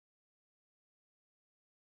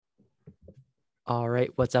All right,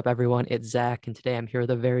 what's up, everyone? It's Zach, and today I'm here with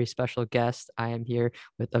a very special guest. I am here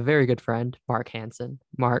with a very good friend, Mark Hansen.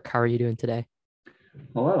 Mark, how are you doing today?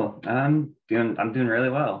 Hello. I'm doing really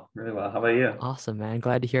well. Really well. How about you? Awesome, man.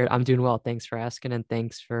 Glad to hear it. I'm doing well. Thanks for asking, and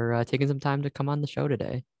thanks for taking some time to come on the show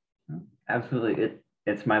today. Absolutely.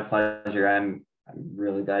 It's my pleasure. I'm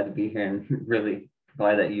really glad to be here and really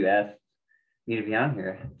glad that you asked me to be on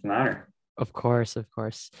here. It's an honor. Of course, of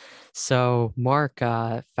course. So, Mark,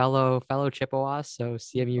 fellow Chippewa, so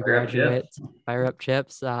CMU Fire up, graduate, Chips. fire up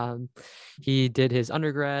chips. He did his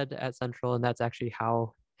undergrad at Central, and that's actually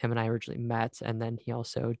how him and I originally met. And then he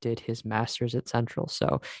also did his master's at Central.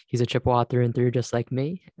 So he's a Chippewa through and through, just like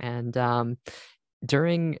me. And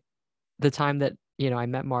during the time that I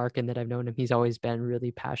met Mark and that I've known him, he's always been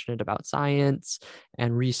really passionate about science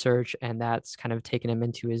and research, and that's kind of taken him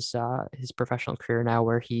into his professional career now,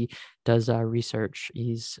 where he does research.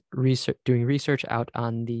 He's doing research out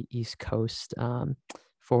on the East Coast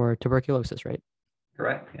for tuberculosis, right?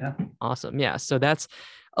 Correct. Yeah. Awesome. Yeah. So that's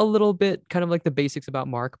a little bit kind of like the basics about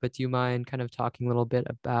Mark, but do you mind kind of talking a little bit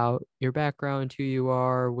about your background, who you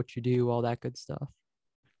are, what you do, all that good stuff?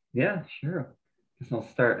 Yeah, sure. Guess I'll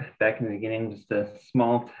start back in the beginning. Just a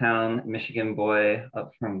small town Michigan boy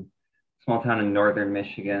up from small town in northern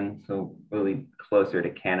Michigan, so really closer to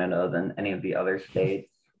Canada than any of the other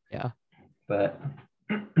states. Yeah. But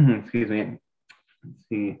excuse me. Let's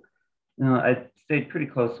see. No, I stayed pretty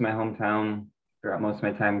close to my hometown throughout most of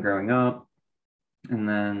my time growing up. And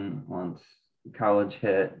then once college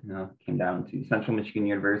hit, came down to Central Michigan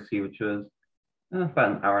University, which was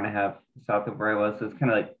about an hour and a half south of where I was. So it's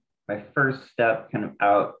kind of like my first step kind of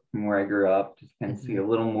out from where I grew up, just kind of see Hmm. a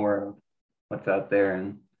little more of what's out there.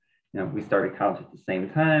 And, we started college at the same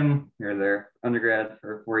time. We were there undergrad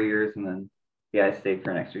for 4 years. And then, yeah, I stayed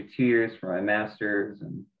for an extra 2 years for my master's.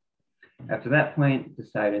 And after that point,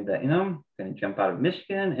 decided that, I'm going to jump out of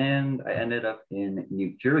Michigan, and I ended up in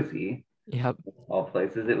New Jersey, Yep. of all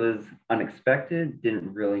places. It was unexpected,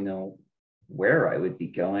 didn't really know where I would be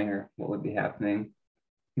going or what would be happening.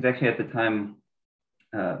 Because actually, at the time,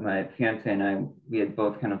 my fiance and I, we had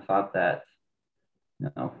both kind of thought that,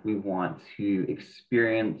 we want to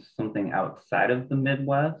experience something outside of the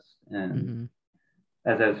Midwest. And Hmm.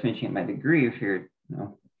 as I was finishing my degree, I figured, if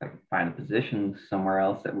I could find a position somewhere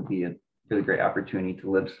else, that would be a really great opportunity to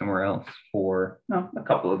live somewhere else for a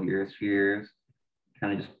couple of years, few years,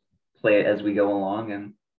 kind of just play it as we go along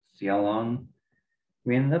and see how long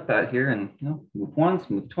we ended up out here. And move once,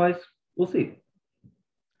 move twice, we'll see.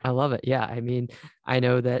 I love it. Yeah. I mean, I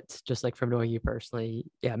know that just like from knowing you personally,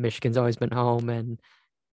 yeah, Michigan's always been home. And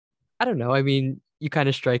I don't know. I mean, you kind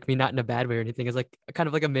of strike me not in a bad way or anything, as like kind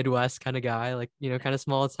of like a Midwest kind of guy, like, kind of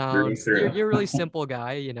small Through and towns. You're through. you're a really simple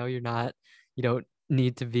guy, you're not, you don't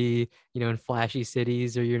need to be, in flashy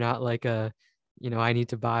cities, or you're not like I need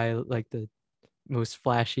to buy like the most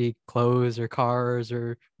flashy clothes or cars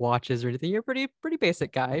or watches or anything. You're a pretty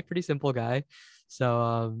basic guy, pretty simple guy.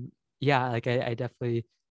 So yeah, like I definitely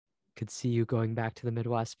could see you going back to the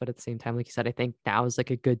Midwest, but at the same time, like you said, I think now is like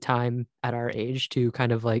a good time at our age to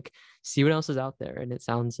kind of like see what else is out there. And it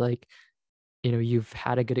sounds like, you've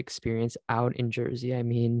had a good experience out in Jersey. I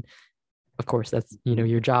mean, of course, that's,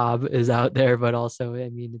 your job is out there, but also, I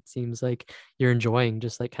mean, it seems like you're enjoying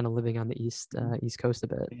just like kind of living on the East Coast a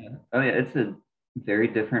bit. Yeah. Oh yeah, it's a very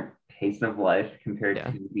different pace of life compared Yeah.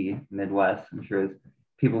 to the Midwest. I'm sure as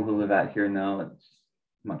people who live out here know it's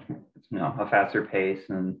much more, it's, a faster pace.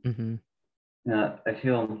 And Hmm. I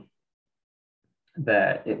feel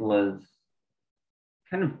that it was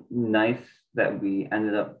kind of nice that we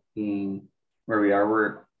ended up being where we are.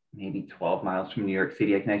 We're maybe 12 miles from New York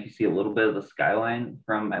City. I can actually see a little bit of the skyline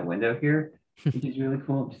from my window here, which is really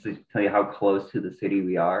cool, just to tell you how close to the city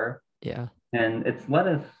we are. Yeah. And it's let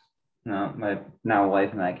us, my now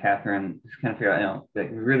wife and I, Catherine, just kind of figure out,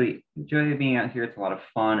 that we really enjoy being out here. It's a lot of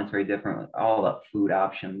fun. It's very different with all the food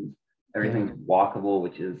options. Yeah. Everything's walkable,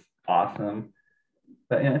 which is awesome.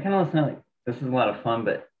 But I kind of listen to like this is a lot of fun,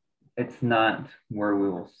 but it's not where we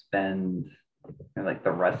will spend like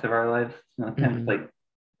the rest of our lives. Kind of Hmm. like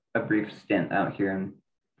a brief stint out here, and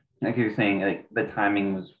like you were saying, like the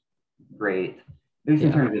timing was great, at least in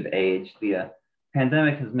Yeah. terms of age. The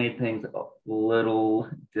pandemic has made things a little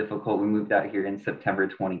difficult. We moved out here in September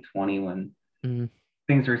 2020 when Mm.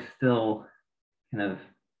 things were still kind of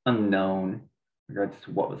unknown in regards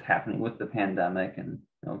to what was happening with the pandemic, and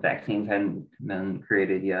vaccines hadn't been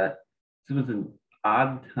created yet. So it was an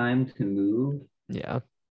odd time to move. Yeah.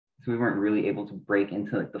 So we weren't really able to break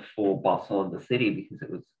into like the full bustle of the city because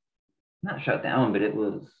it was not shut down, but it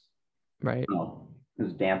was, Right. it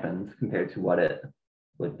was dampened compared to what it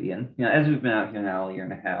would be. And as we've been out here now a year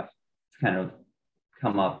and a half, it's kind of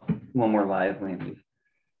come up a little more lively, and we've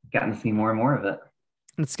gotten to see more and more of it.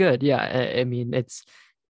 It's good. Yeah. I mean, it's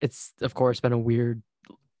of course been a weird,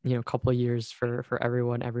 couple of years for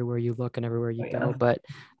everyone, everywhere you look and everywhere Oh you yeah. go. But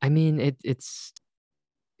I mean, it's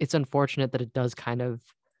unfortunate that it does kind of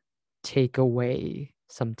take away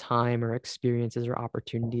some time or experiences or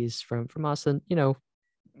opportunities from us. And,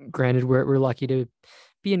 granted, we're lucky to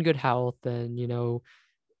be in good health and,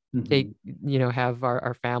 take, Mm-hmm. have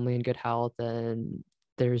our family in good health, and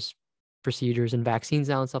there's procedures and vaccines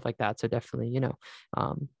now and stuff like that. So definitely,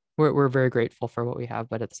 um, we're very grateful for what we have,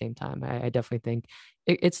 but at the same time, I definitely think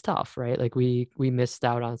it's tough, right? Like we missed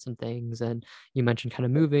out on some things, and you mentioned kind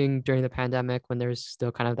of moving during the pandemic when there's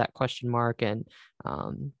still kind of that question mark, and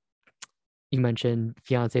um, you mentioned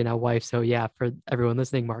fiance now wife. So yeah, for everyone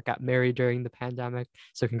listening, Mark got married during the pandemic.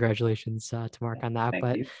 So congratulations to Mark on that. Thank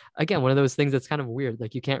But you. again, one of those things that's kind of weird.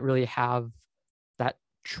 Like you can't really have that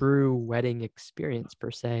true wedding experience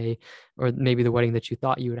per se, or maybe the wedding that you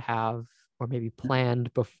thought you would have, or maybe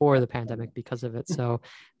planned before the pandemic because of it. So,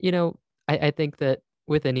 you know, I think that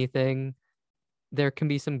with anything, there can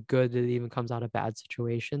be some good that even comes out of bad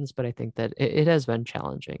situations, but I think that it has been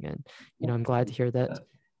challenging. And, I'm glad to hear that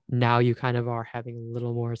now you kind of are having a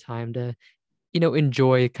little more time to,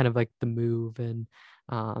 enjoy kind of like the move and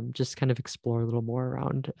just kind of explore a little more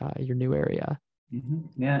around your new area.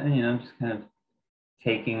 Mm-hmm. Yeah, and just kind of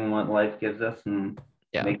taking what life gives us and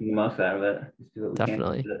Yeah, making the most out of it. Just do what we can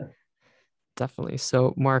definitely. with it. Definitely.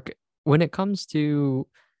 So, Mark, when it comes to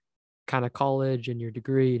kind of college and your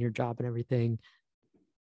degree and your job and everything,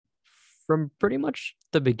 from pretty much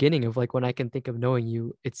the beginning of like when I can think of knowing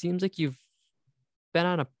you, it seems like you've been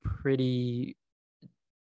on a pretty,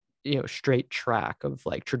 straight track of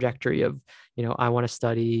like trajectory of, I want to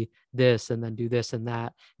study this and then do this and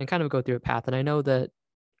that and kind of go through a path. And I know that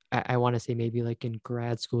I want to say maybe like in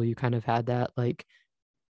grad school, you kind of had that like,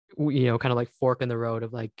 kind of like fork in the road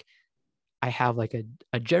of like, I have like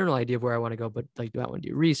a general idea of where I want to go, but like, do I want to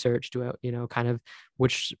do research? Do I, kind of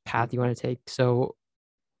which path you want to take? So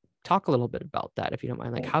talk a little bit about that if you don't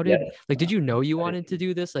mind. Like, how did, Yes. like, did you know you I wanted to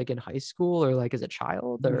do this like in high school or like as a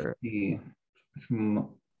child Let's or? see. From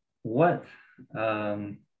what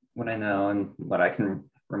um, what I know and what I can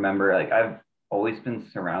remember, like I've always been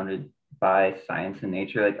surrounded by science and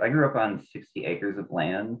nature. Like I grew up on 60 acres of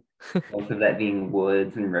land, most of that being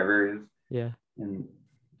woods and rivers, Yeah. and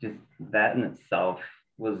just that in itself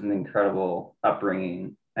was an incredible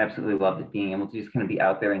upbringing. I absolutely loved it, being able to just kind of be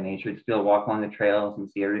out there in nature, to be able to walk along the trails and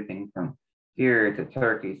see everything from deer to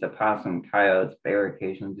turkeys to possum, coyotes, bear,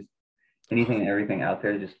 occasionally just anything and everything out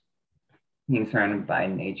there, just being surrounded by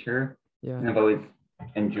nature. Yeah. And I've always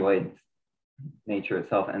enjoyed nature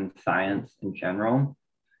itself and science in general.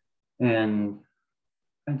 And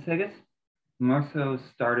I'd say, I guess, more so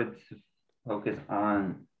started to focus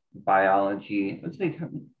on biology. I'd say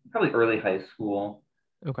probably early high school.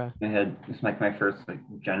 Okay. I had just like my first like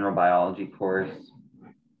general biology course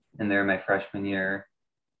in there my freshman year.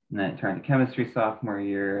 And then I turned to chemistry sophomore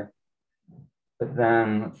year. But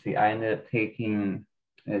then let's see, I ended up taking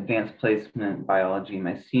advanced placement biology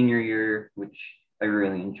my senior year, which I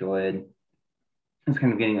really enjoyed. It's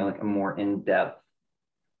kind of getting like a more in-depth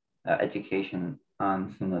education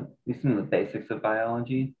on some of the basics of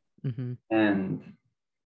biology. Mm-hmm. And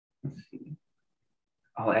let's see.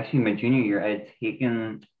 Oh, actually, my junior year, I had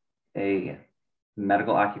taken a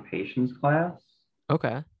medical occupations class.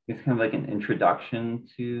 Okay. It's kind of like an introduction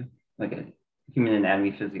to like a human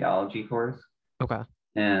anatomy physiology course. Okay.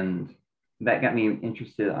 And that got me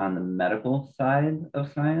interested on the medical side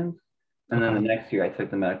of science. And then the Okay. next year, I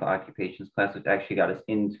took the medical occupations class, which actually got us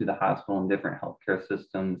into the hospital and different healthcare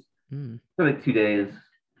systems Mm. for like 2 days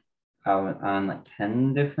out on like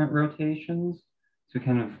 10 different rotations. So we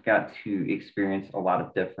kind of got to experience a lot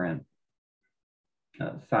of different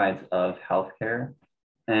sides of healthcare.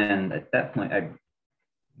 And at that point, I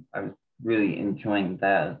was really enjoying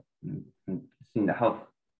that and seeing the health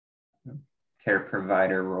care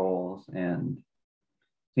provider roles and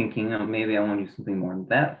thinking, oh, maybe I want to do something more in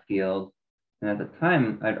that field. And at the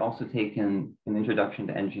time, I'd also taken an introduction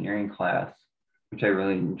to engineering class, which I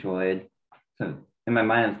really enjoyed. So in my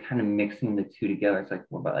mind, I was kind of mixing the two together. It's like,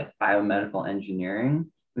 what about like biomedical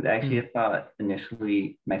engineering? It was actually Mm. a thought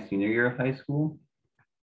initially my senior year of high school.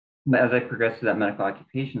 But as I progressed through that medical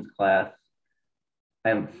occupations class,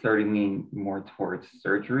 I started leaning more towards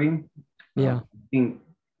surgery. Yeah. Being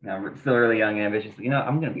still really young and ambitious,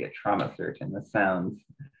 I'm going to be a trauma surgeon. This sounds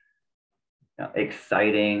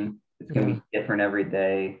exciting. It's going to Yeah. be different every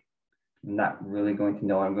day. I'm not really going to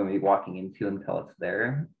know what I'm going to be walking into until it's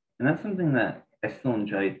there. And that's something that I still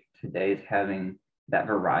enjoy today, is having that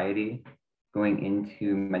variety going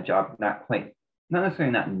into my job, not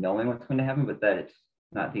necessarily not knowing what's going to happen, but that it's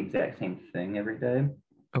not the exact same thing every day.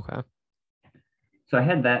 Okay. So I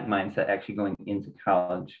had that mindset actually going into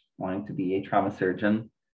college, wanting to be a trauma surgeon,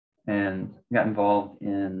 and got involved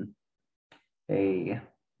in a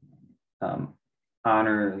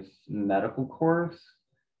honors medical course,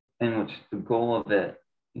 in which the goal of it,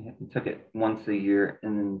 you took it once a year,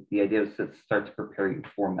 and then the idea was to start to prepare you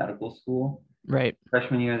for medical school. Right.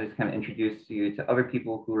 Freshman year, they just kind of introduced you to other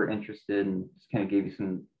people who were interested and just kind of gave you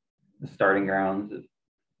some the starting grounds of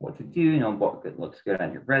what to do, what looks good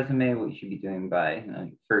on your resume, what you should be doing by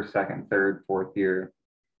first, second, third, fourth year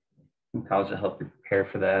in college to help you prepare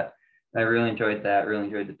for that. I really enjoyed that, really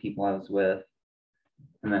enjoyed the people I was with.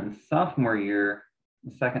 And then sophomore year,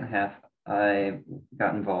 the second half, I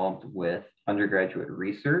got involved with undergraduate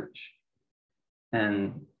research.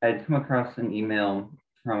 And I'd come across an email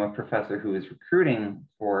from a professor who was recruiting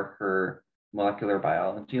for her molecular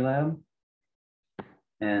biology lab.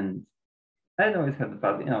 And I'd always had the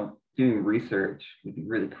thought that, doing research would be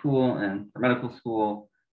really cool. And for medical school,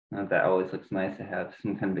 that always looks nice to have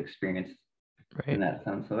some kind of experience in that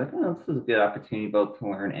sense. So this is a good opportunity both to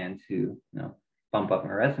learn and to, bump up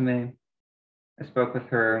my resume. I spoke with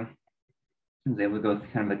her. I was able to go through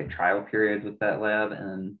kind of like a trial period with that lab,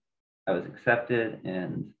 and I was accepted.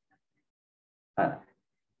 And I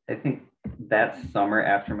think that summer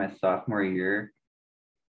after my sophomore year,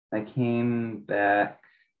 I came back,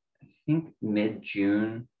 I think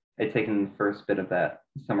mid-June. I'd taken the first bit of that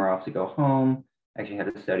summer off to go home. I actually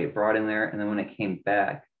had to study abroad in there. And then when I came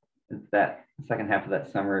back, that second half of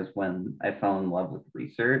that summer is when I fell in love with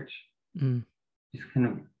research. Just kind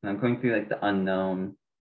of I'm going through like the unknown.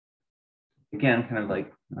 Again, kind of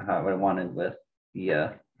like what I wanted with the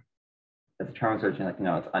as a trauma surgeon,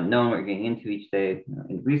 it's unknown what you're getting into each day.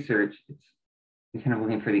 In research, you're kind of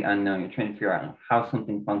looking for the unknown. You're trying to figure out how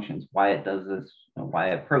something functions, why it does this, why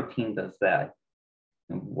a protein does that,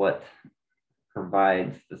 and what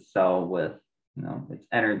provides the cell with, its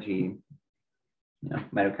energy,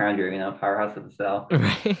 mitochondria, powerhouse of the cell.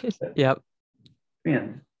 Right. But, yep.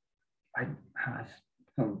 Man, I was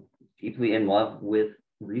so deeply in love with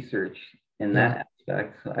research in that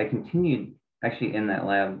aspect. So I continued actually in that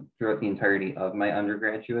lab throughout the entirety of my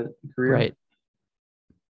undergraduate career. Right.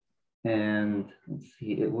 And let's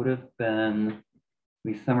see, it would have been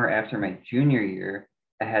the summer after my junior year,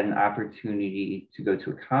 I had an opportunity to go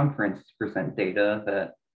to a conference to present data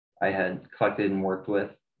that I had collected and worked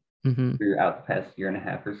with throughout the past year and a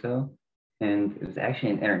half or so. And it was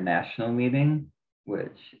actually an international meeting,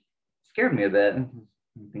 which scared me a bit.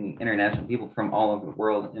 Thinking international people from all over the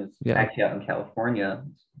world. It was actually out in California.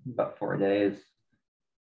 It's about 4 days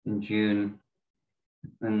in June.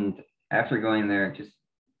 And after going there, just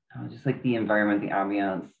like the environment, the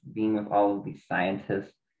ambiance, being with all of these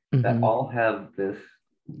scientists that all have this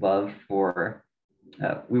love for,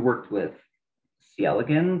 we worked with C.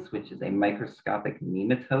 elegans, which is a microscopic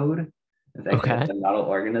nematode. It's actually a model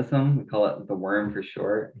organism. We call it the worm for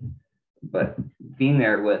short. But being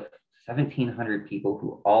there with 1,700 people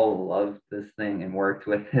who all loved this thing and worked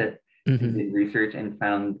with it and did research and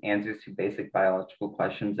found answers to basic biological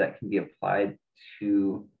questions that can be applied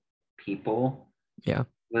to people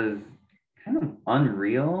was kind of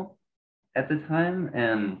unreal at the time.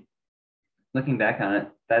 And looking back on it,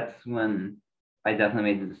 that's when I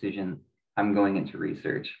definitely made the decision, I'm going into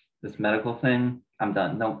research. This medical thing, I'm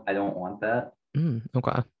done. No, I don't want that.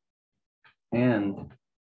 Okay. And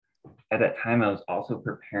at that time, I was also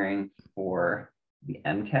preparing for the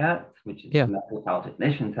MCAT, which is the medical college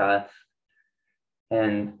admission test.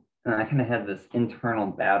 And I kind of had this internal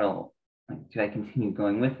battle. Like, do I continue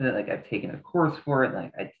going with it? Like, I've taken a course for it.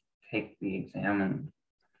 Like, I take the exam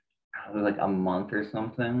in like a month or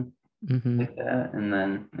something like that. And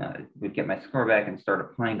then I would get my score back and start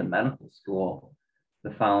applying to medical school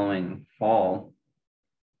the following fall.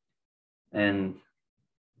 And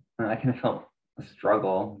I kind of felt a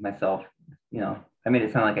struggle myself. I made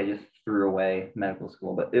it sound like I just threw away medical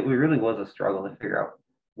school, but it really was a struggle to figure out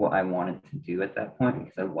what I wanted to do at that point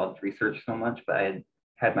because I loved research so much, but I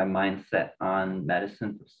had my mind set on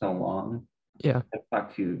medicine for so long. I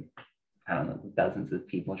talked to, I don't know, dozens of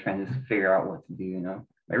people trying to figure out what to do,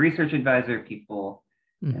 my research advisor, people,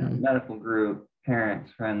 medical group,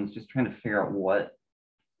 parents, friends, just trying to figure out what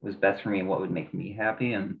was best for me and what would make me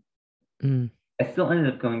happy. And I still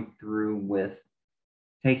ended up going through with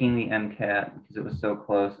taking the MCAT because it was so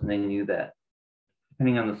close, and they knew that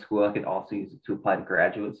depending on the school, I could also use it to apply to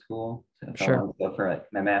graduate school. So if I wanted to go for like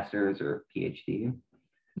my master's or PhD,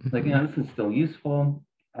 like, this is still useful.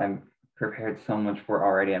 I'm prepared so much for it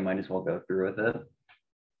already. I might as well go through with it.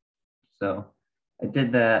 So I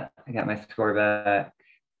did that. I got my score back,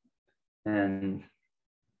 and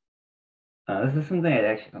this is something I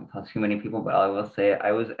actually don't tell too many people, but I will say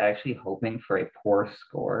I was actually hoping for a poor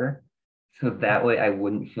score, so that way I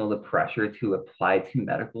wouldn't feel the pressure to apply to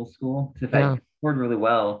medical school. Because if I Yeah. scored really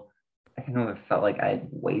well, I kind of felt like I had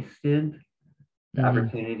wasted the Mm,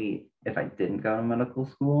 opportunity if I didn't go to medical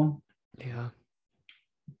school. yeah.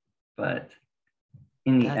 But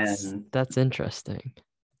in the That's end, that's interesting.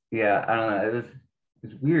 yeah, I don't know. It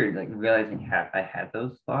was weird, like realizing I had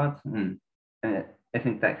those thoughts, and I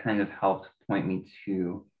think that kind of helped point me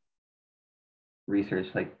to research,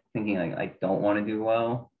 like thinking like I don't want to do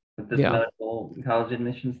well with this Yeah. medical college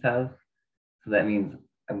admissions test. So that means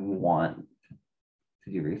I want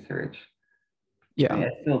to do research. I mean, Yeah.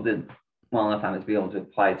 I still did well enough time to be able to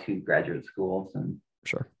apply to graduate schools and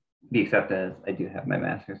Sure. be accepted as I do have my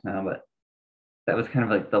master's now, but that was kind of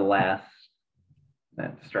like the last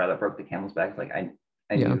straw that broke the camel's back. Like I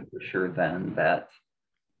Yeah. knew for sure then that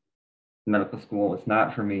medical school was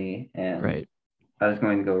not for me, and Right. I was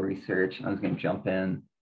going to go research. I was going to jump in,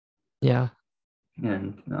 Yeah.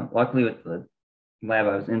 and luckily with the lab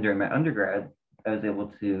I was in during my undergrad, I was able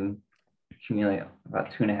to accumulate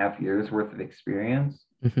about 2.5 years worth of experience,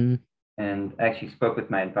 Mm-hmm. and actually spoke with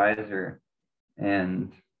my advisor.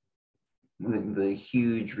 And the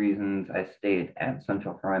huge reasons I stayed at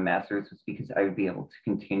Central for my master's was because I would be able to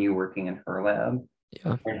continue working in her lab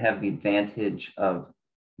Yeah. and have the advantage of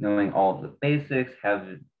knowing all of the basics,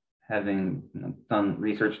 having done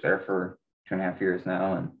research there for 2.5 years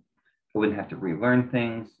now, and I wouldn't have to relearn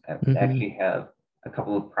things. I would Mm-hmm. actually have a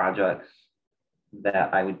couple of projects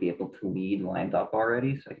that I would be able to lead lined up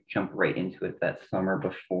already, so I could jump right into it that summer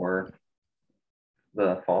before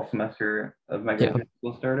the fall semester of my Yeah. graduate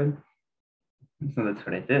school started. So that's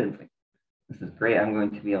what I did. It's like, this is great. I'm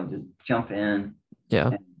going to be able to jump in Yeah.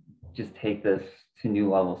 and just take this to new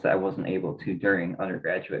levels that I wasn't able to during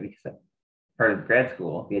undergraduate, because part of grad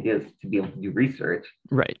school, the idea is to be able to do research.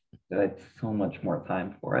 Right. So I had so much more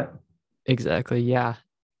time for it. Exactly. Yeah.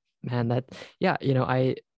 Man, yeah,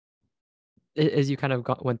 as you kind of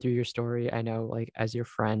went through your story, I know like as your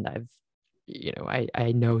friend,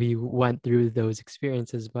 I know you went through those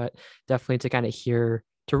experiences, but definitely to kind of hear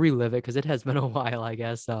to relive it because it has been a while, I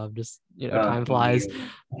guess. Just time flies, You,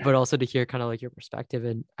 but also to hear kind of like your perspective.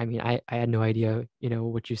 And I mean, I had no idea,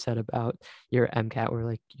 what you said about your MCAT, where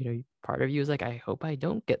like, part of you is like, I hope I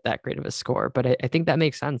don't get that great of a score. But I think that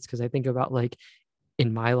makes sense because I think about like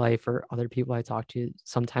in my life or other people I talk to,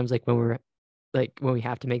 sometimes when we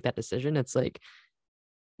have to make that decision, it's like,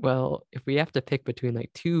 well, if we have to pick between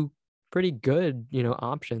like two pretty good,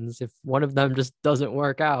 options, if one of them just doesn't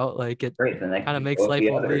work out, like it great. Then I can kind of just go makes with life the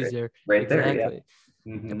a little other. It's easier. right there. Yeah. Exactly.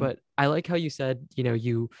 Mm-hmm. But I like how you said,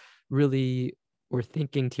 you really were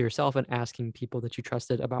thinking to yourself and asking people that you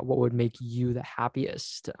trusted about what would make you the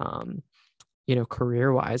happiest,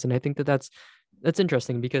 career wise. And I think that that's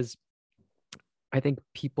interesting because I think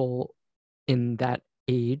people in that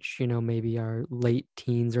age, maybe our late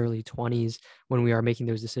teens, early 20s, when we are making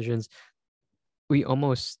those decisions, we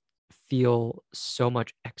almost feel so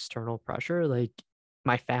much external pressure. Like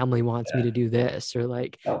my family wants me Yeah. to do this, or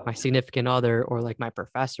like Oh. my significant other, or like my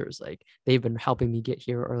professors, like they've been helping me get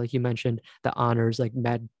here, or like you mentioned, the honors, like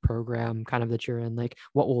med program kind of that you're in. Like,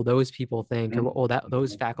 what will those people think, or what will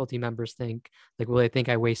those Mm-hmm. faculty members think? Like, will they think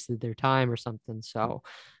I wasted their time or something? So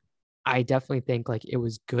I definitely think like it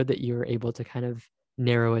was good that you were able to kind of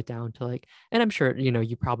narrow it down to like, and I'm sure,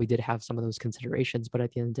 you probably did have some of those considerations, but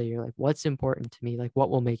at the end of the day, you're like, what's important to me? Like, what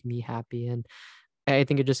will make me happy? And I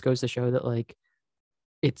think it just goes to show that like,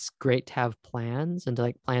 it's great to have plans and to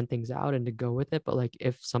like plan things out and to go with it. But like,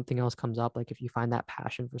 if something else comes up, like if you find that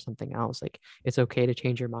passion for something else, like it's okay to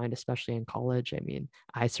change your mind, especially in college. I mean,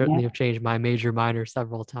 I certainly Yeah. have changed my major minor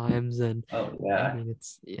several times. And Oh I yeah. mean,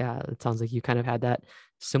 yeah, it sounds like you kind of had that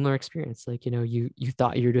similar experience. Like, you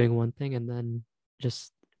thought you were doing one thing and then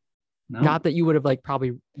just not No. that you would have like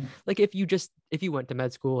probably like if you went to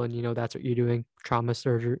med school and that's what you're doing,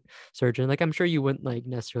 surgeon, like I'm sure you wouldn't like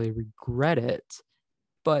necessarily regret it,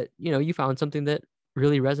 but you found something that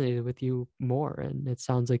really resonated with you more and it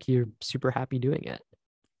sounds like you're super happy doing it.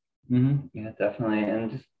 Yeah, definitely.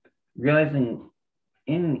 And just realizing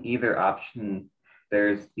in either option,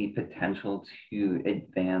 there's the potential to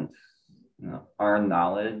advance, our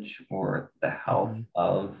knowledge or the health Mm-hmm.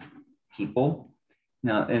 of people.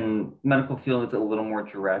 Now, in medical field, it's a little more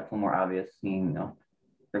direct, a little more obvious. Seeing,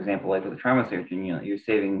 for example, like with a trauma surgeon, you're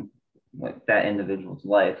saving like that individual's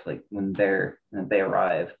life, like when they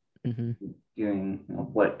arrive, Mm-hmm. doing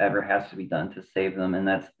whatever has to be done to save them, and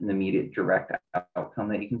that's an immediate direct outcome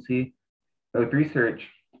that you can see. But with research,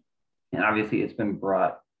 And obviously, it's been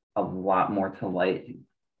brought a lot more to light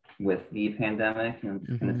with the pandemic, and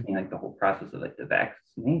it's kind of seeing like the whole process of like the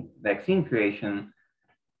vaccine creation,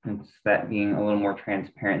 and just that being a little more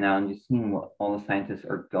transparent now, and just seeing what all the scientists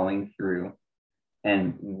are going through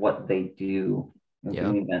and what they do in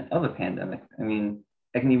Yeah. the event of a pandemic. I mean,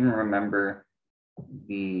 I can even remember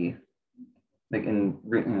the like in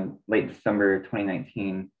late December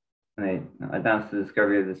 2019 when they announced the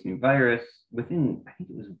discovery of this new virus. Within, I think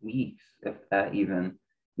it was weeks, if that even,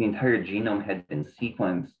 the entire genome had been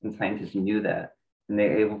sequenced, and scientists knew that, and they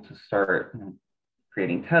were able to start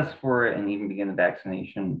creating tests for it and even begin the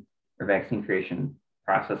vaccination or vaccine creation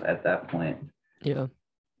process at that point. Yeah.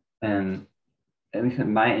 And at least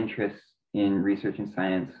in my interest in research and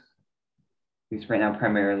science, at least right now,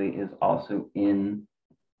 primarily is also in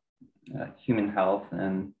human health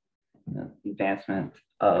and advancement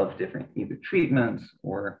of different either treatments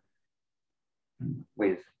or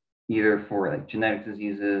ways either for like genetic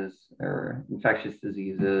diseases or infectious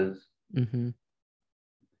diseases. Mm-hmm.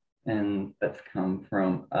 And that's come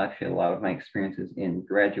from actually a lot of my experiences in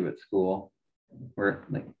graduate school, where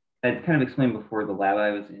like I kind of explained before, the lab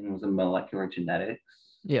I was in was a molecular genetics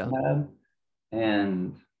lab,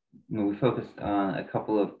 and we focused on a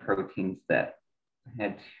couple of proteins that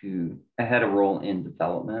had a role in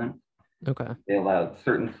development. Okay. They allowed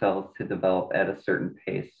certain cells to develop at a certain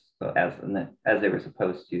pace, so as they were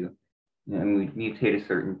supposed to. And we'd mutate a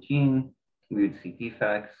certain gene, we would see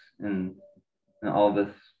defects, and all of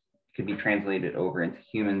this could be translated over into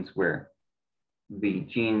humans, where the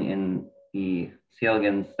gene in the C.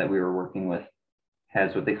 elegans that we were working with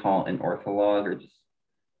has what they call an ortholog, or just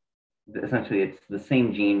essentially it's the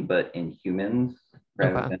same gene but in humans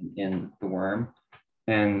rather than in the worm.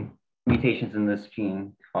 And mutations in this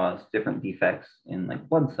gene cause different defects in like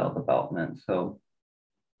blood cell development. So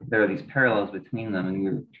there are these parallels between them, and we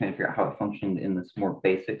were trying to figure out how it functioned in this more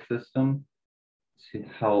basic system to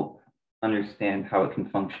help understand how it can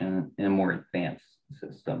function in a more advanced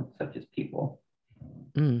system, such as people.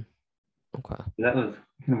 Mm. Okay. So that was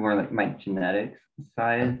kind of more like my genetics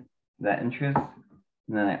side, that interest.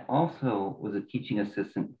 And then I also was a teaching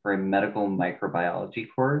assistant for a medical microbiology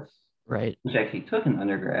course, right, which I actually took in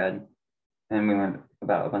undergrad. And we learned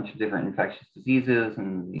about a bunch of different infectious diseases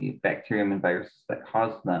and the bacterium and viruses that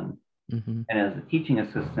cause them. Mm-hmm. And as a teaching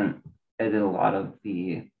assistant, I did a lot of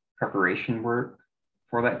the preparation work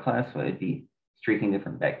for that class. So I'd be streaking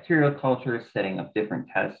different bacterial cultures, setting up different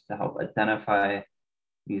tests to help identify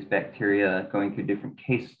these bacteria, going through different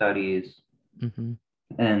case studies. Mm-hmm.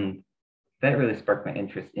 And that really sparked my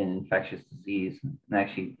interest in infectious disease. And I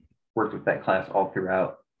actually worked with that class all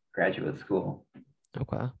throughout graduate school.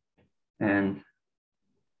 Okay. And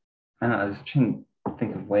I don't know, I was trying to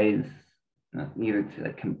think of ways either to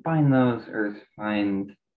like combine those or to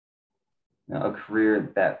find a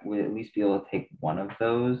career that would at least be able to take one of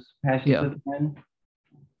those passions at the time.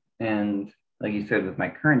 And like you said, with my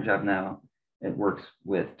current job now, it works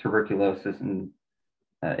with tuberculosis and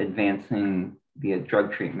advancing the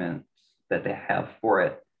drug treatments that they have for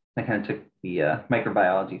it. I kind of took the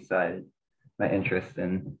microbiology side, my interest,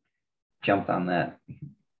 and jumped on that.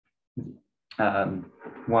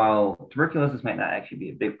 While tuberculosis might not actually be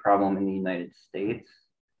a big problem in the United States,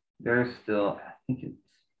 there's still, I think it's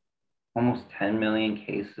almost 10 million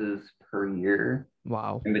cases per year.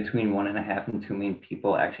 Wow. And between 1.5 and 2 million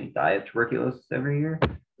people actually die of tuberculosis every year.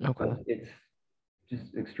 Okay. But it's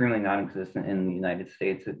just extremely non-existent in the United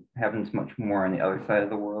States. It happens much more on the other side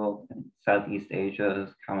of the world. Southeast Asia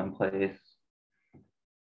is commonplace.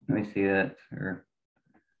 We see it.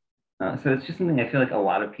 So it's just something I feel like a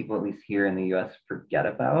lot of people, at least here in the US, forget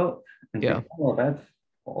about. And think, oh, that's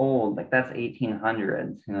old. Like that's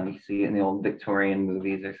 1800s. You know, you see it in the old Victorian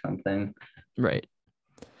movies or something. Right.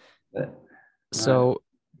 But so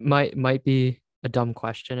might be a dumb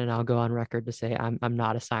question, and I'll go on record to say I'm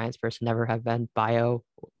not a science person, never have been. Bio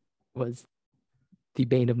was the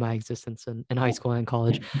bane of my existence in high school and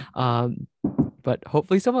college. But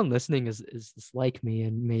hopefully someone listening is like me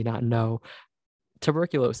and may not know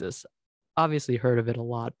tuberculosis. Obviously heard of it a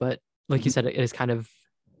lot, but like you said, it is kind of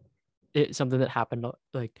something that happened,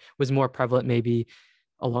 like was more prevalent maybe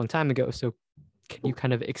a long time ago. So can you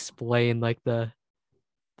kind of explain like the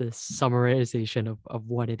summarization of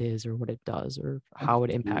what it is or what it does or how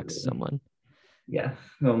it impacts someone? Yes.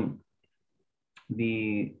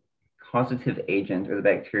 The causative agent or the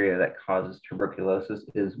bacteria that causes tuberculosis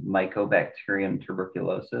is Mycobacterium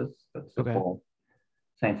tuberculosis. That's the full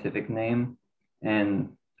scientific name.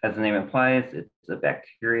 And as the name implies, it's a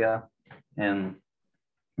bacteria. And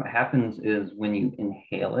what happens is when you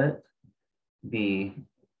inhale it, the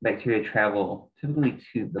bacteria travel typically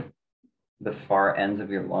to the the far ends of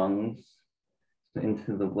your lungs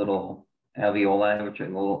into the little alveoli, which are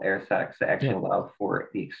the little air sacs that actually Yep. allow for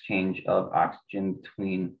the exchange of oxygen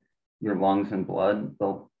between your lungs and blood.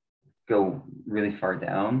 They'll go really far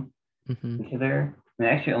down Mm-hmm. into there. And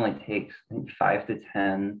it actually only takes, I think, 5 to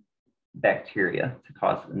 10 bacteria to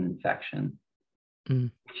cause an infection,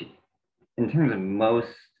 Mm. which in terms of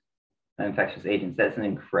most infectious agents, that's an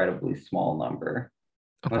incredibly small number.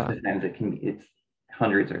 Most Okay. of the times it's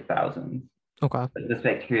hundreds or thousands. Okay. But this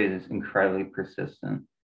bacteria is incredibly persistent.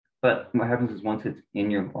 But what happens is once it's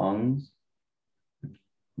in your lungs,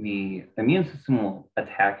 the immune system will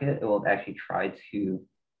attack it. It will actually try to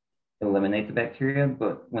eliminate the bacteria,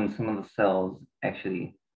 but when some of the cells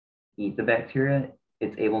actually eat the bacteria,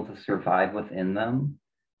 it's able to survive within them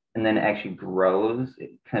and then it actually grows.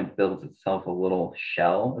 It kind of builds itself a little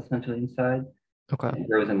shell essentially inside. Okay. It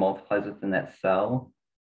grows and multiplies within that cell,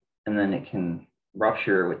 and then it can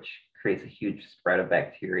rupture, which creates a huge spread of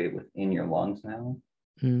bacteria within your lungs now.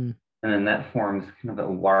 Mm. And then that forms kind of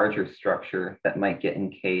a larger structure that might get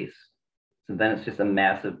encased. So then it's just a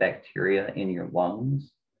massive bacteria in your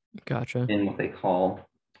lungs Gotcha. in what they call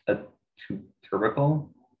a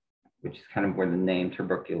tubercle, which is kind of where the name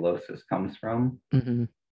tuberculosis comes from. Mm-hmm.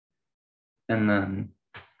 And then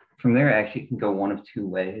from there, actually, it can go one of two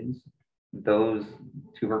ways. Those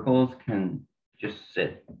tubercles can just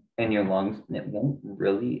sit in your lungs and it won't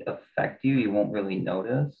really affect you. You won't really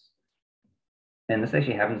notice. And this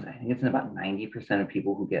actually happens, I think it's in about 90% of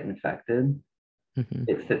people who get infected. Mm-hmm.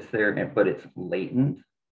 It sits there, but it's latent,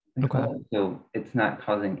 they Okay. call it. So it's not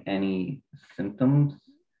causing any symptoms,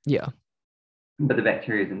 Yeah. but the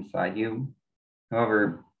bacteria is inside you.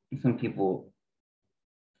 However, some people,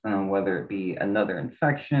 whether it be another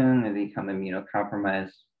infection, or they become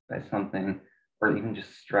immunocompromised by something, or even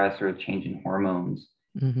just stress or a change in hormones,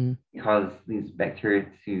 Mm-hmm. cause these bacteria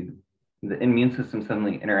to, the immune system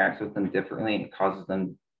suddenly interacts with them differently. It causes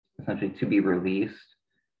them essentially to be released.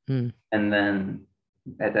 Mm. And then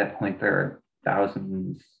at that point, there are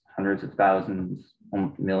thousands, hundreds of thousands,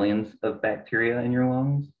 millions of bacteria in your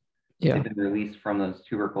lungs. Yeah. They've been released from those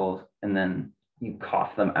tubercles, and then you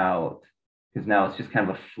cough them out because now it's just kind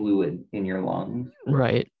of a fluid in your lungs.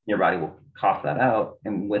 Right. Your body will cough that out,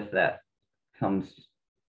 and with that comes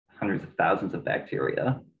hundreds of thousands of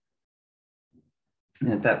bacteria.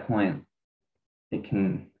 And at that point, it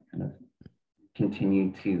can kind of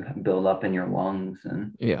continue to build up in your lungs.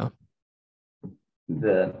 And Yeah.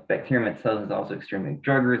 the bacterium itself is also extremely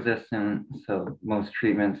drug resistant. So most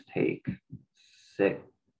treatments take six,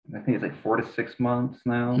 I think it's like 4 to 6 months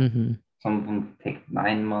now. Mm-hmm. Some of them take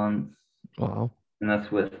 9 months. Wow. And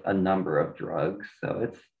that's with a number of drugs.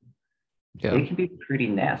 So Yeah. it can be pretty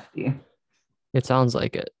nasty. It sounds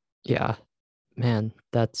like it. Yeah. Man,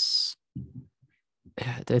 it's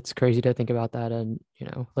crazy to think about that. And,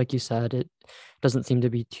 like you said, it doesn't seem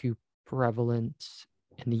to be too prevalent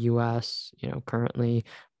in the US, currently,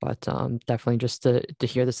 but definitely just to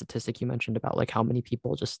hear the statistic you mentioned about like how many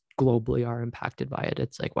people just globally are impacted by it.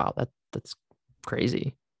 It's like, wow, that's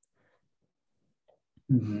crazy.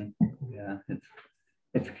 Mhm. Yeah,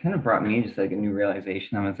 it's kind of brought me just like a new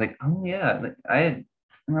realization. I was like, oh yeah, like I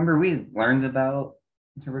remember we learned about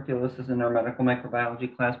tuberculosis in our medical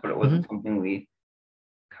microbiology class, but it Hmm. wasn't something we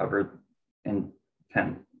covered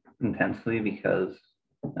intensely because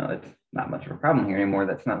it's not much of a problem here anymore.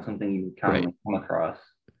 That's not something you Right. commonly come across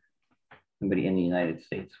somebody in the United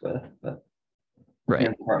States with. But it Right.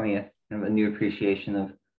 kind of brought me kind of a new appreciation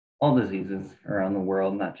of all diseases around the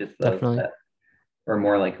world, not just those Definitely. that are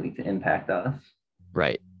more likely to impact us.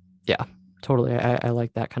 Right. Yeah. Totally. I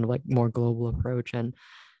like that kind of like more global approach. And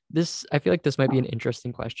I feel like this might be an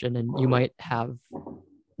interesting question, and you might have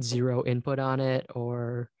zero input on it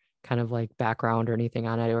or kind of like background or anything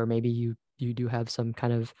on it, or maybe you do have some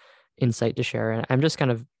kind of insight to share. And I'm just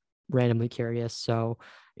kind of randomly curious. So,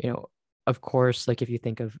 of course, like if you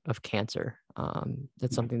think of cancer,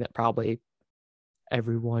 that's something that probably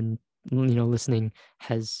everyone, listening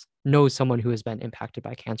knows someone who has been impacted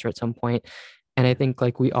by cancer at some point. And I think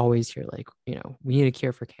like we always hear like, we need a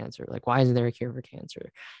cure for cancer. Like, why isn't there a cure for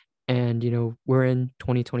cancer? And, we're in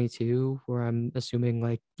 2022 where I'm assuming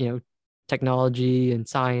like, technology and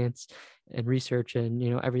science and research and,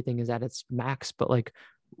 everything is at its max. But like,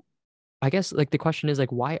 I guess like the question is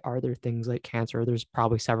like, why are there things like cancer? There's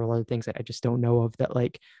probably several other things that I just don't know of that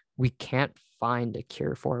like we can't find a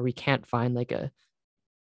cure for. We can't find like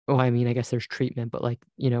well, I mean, I guess there's treatment, but like,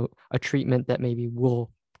 a treatment that maybe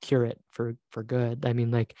will cure it for good. I mean,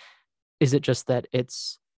 like, is it just that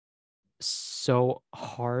it's so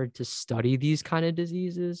hard to study these kind of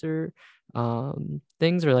diseases or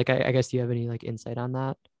things, or like I guess do you have any like insight on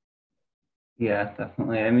that? Yeah,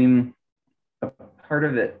 definitely. I mean, a part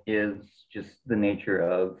of it is just the nature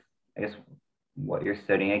of, I guess, what you're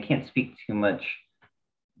studying. I can't speak too much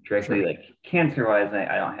directly, Sure. like cancer wise.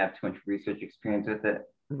 I don't have too much research experience with it.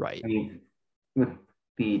 Right. I mean, with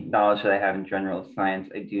the knowledge that I have in general science,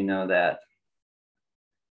 I do know that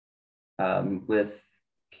with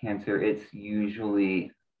cancer, it's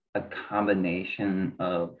usually a combination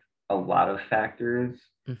of a lot of factors.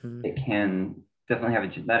 Mm-hmm. It can definitely have a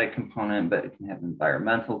genetic component, but it can have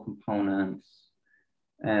environmental components.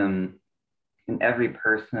 And in every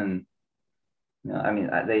person, I mean,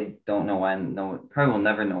 they don't know why, no, probably will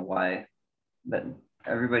never know why, but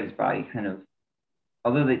everybody's body kind of,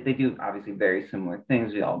 although they do obviously very similar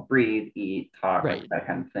things. We all breathe, eat, talk, like Right. that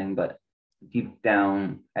kind of thing, but deep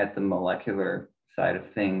down at the molecular side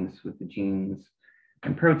of things with the genes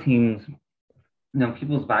and proteins,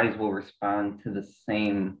 people's bodies will respond to the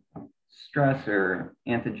same stress or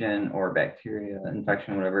antigen or bacteria,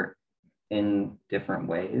 infection, whatever, in different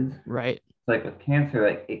ways. Right. Like with cancer,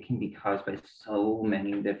 like it can be caused by so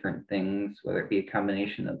many different things, whether it be a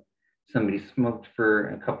combination of somebody smoked for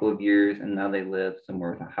a couple of years and now they live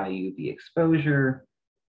somewhere with a high UV exposure,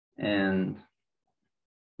 and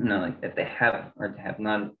like if they have or have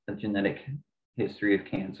not a genetic history of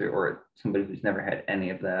cancer, or somebody who's never had any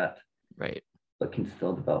of that Right. but can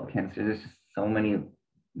still develop cancer. There's just so many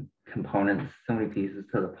components, so many pieces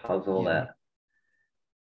to the puzzle Yeah.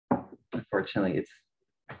 that unfortunately it's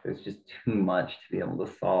there's just too much to be able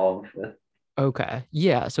to solve with. Okay.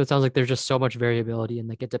 Yeah. So it sounds like there's just so much variability and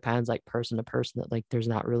like it depends like person to person that like there's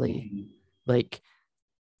not really Mhm. like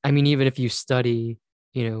I mean, even if you study,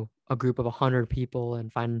 a group of 100 people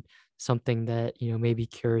and find something that, maybe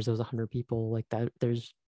cures those 100 people like that,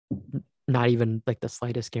 there's not even like the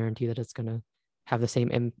slightest guarantee that it's going to have the same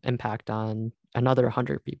impact on another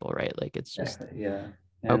 100 people, right? Like it's just, Exactly. Yeah.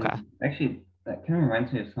 okay. And actually, that kind of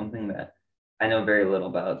reminds me of something that I know very little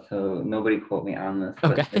about. So nobody quote me on this,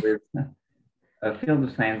 but Okay. there's a field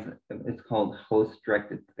of science. It's called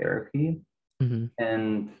host-directed therapy, Hmm.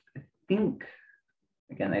 and I think,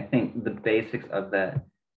 again, I think the basics of that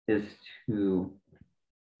is to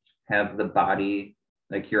have the body,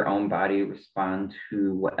 like your own body, respond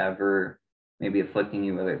to whatever may be afflicting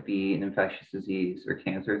you, whether it be an infectious disease or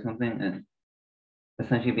cancer or something, and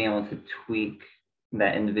essentially being able to tweak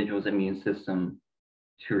that individual's immune system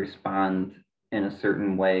to respond in a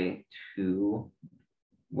certain way to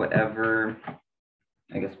whatever,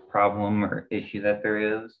 I guess, problem or issue that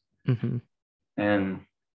there is. Hmm. And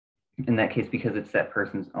in that case, because it's that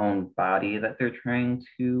person's own body that they're trying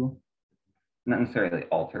to not necessarily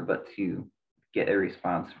alter, but to get a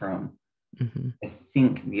response from, Hmm. I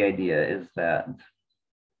think the idea is that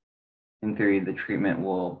in theory, the treatment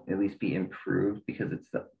will at least be improved because it's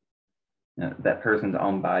that person's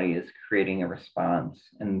own body is creating a response,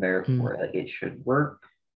 and Mm. therefore like, it should work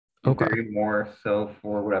in Okay. theory more so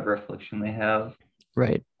for whatever affliction they have.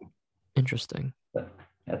 Right. Interesting. But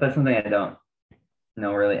yeah, that's something I don't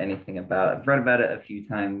know really anything about. I've read about it a few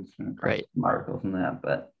times and across Right. some articles and that,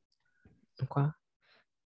 but Okay.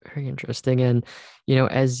 Very interesting. And,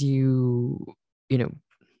 as you know,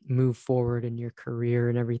 move forward in your career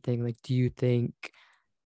and everything, like, do you think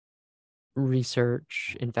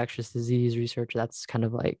research, infectious disease research, that's kind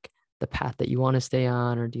of like the path that you want to stay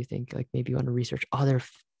on? Or do you think like maybe you want to research other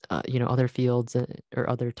fields or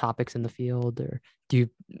other topics in the field, or do you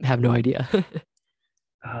have no idea?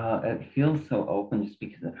 it feels so open just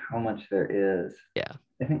because of how much there is. Yeah.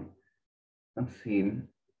 I think, let's see,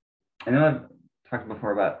 I know I've talked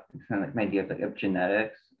before about kind of like my idea of like of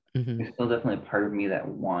genetics. Hmm. There's still definitely a part of me that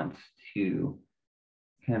wants to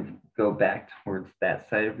kind of go back towards that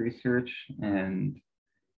side of research and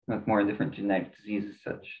look more different genetic diseases,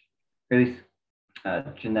 such, or at least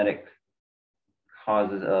genetic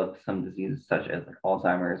causes of some diseases, such as like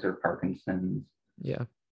Alzheimer's or Parkinson's. Yeah.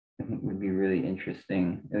 I think would be really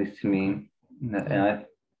interesting, at least to Okay. me. And Yeah. I've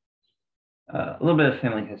a little bit of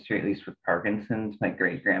family history, at least with Parkinson's. My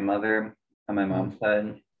great grandmother on my Mm. mom's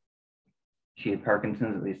side, she had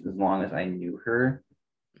Parkinson's at least as long as I knew her.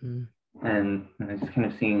 Mm. And I just kind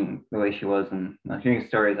of seeing the way she was, and hearing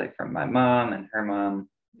stories like from my mom and her mom,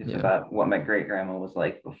 just Yeah. about what my great grandma was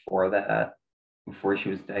like before that, before she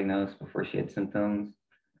was diagnosed, before she had symptoms.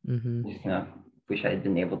 Hmm. Just wish I had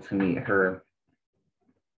been able to meet her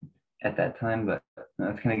at that time, but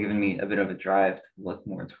it's kind of given me a bit of a drive to look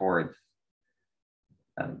more towards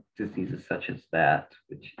diseases such as that,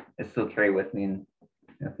 which I still carry with me, and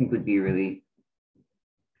I think would be really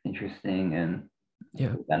interesting and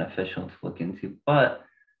Yeah. beneficial to look into. But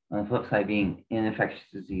on the flip side, being in infectious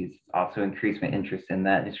disease also increased my interest in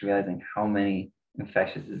that, just realizing how many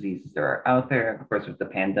infectious diseases there are out there. Of course, with the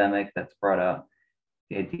pandemic, that's brought up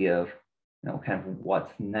the idea of, kind of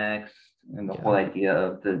what's next, and the whole Yeah. idea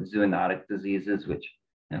of the zoonotic diseases, which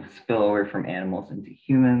spill over from animals into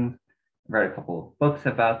humans. I read a couple of books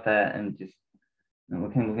about that, and just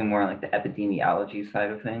looking more on like the epidemiology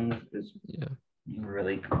side of things is Yeah.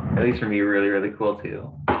 really, at least for me, really, really cool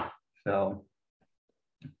too. So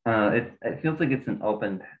it feels like it's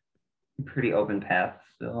an pretty open path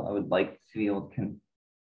still. I would like to be able to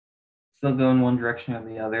still go in one direction or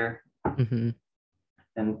the other. Hmm.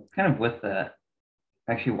 And kind of with that,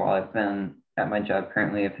 actually, while I've been at my job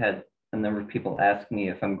currently, I've had a number of people ask me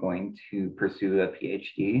if I'm going to pursue a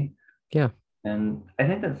PhD. Yeah. And I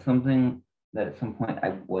think that's something that at some point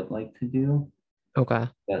I would like to do. Okay.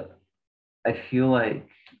 But I feel like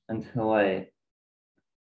until I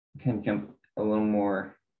can jump a little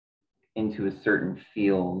more into a certain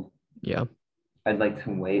field, Yeah. I'd like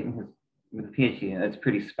to wait because with a PhD, it's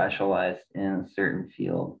pretty specialized in a certain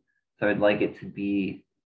field. So I'd like it to be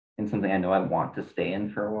in something I know I want to stay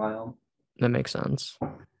in for a while. That makes sense.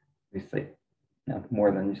 Just like,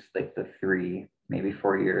 more than just like the 3, maybe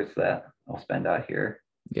 4 years that I'll spend out here.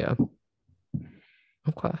 Yeah.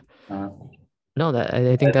 Okay. Uh, No, that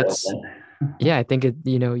I think it's that's open. yeah, I think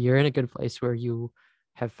you're in a good place where you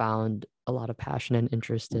have found a lot of passion and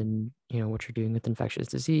interest in, what you're doing with infectious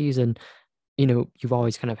disease. And, you've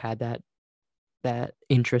always kind of had that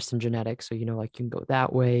interest in genetics. So, like you can go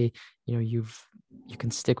that way, you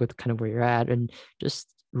can stick with kind of where you're at. And just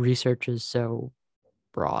research is so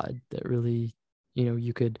broad that really,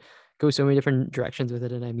 you could go so many different directions with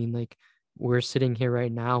it. And I mean, like, we're sitting here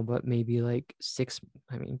right now, but maybe like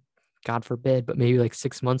I mean, God forbid, but maybe like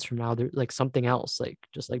 6 months from now, there's like something else like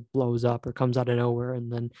just like blows up or comes out of nowhere.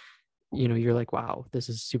 And then, you're like, wow, this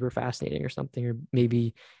is super fascinating or something. Or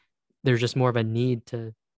maybe there's just more of a need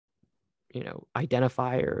to,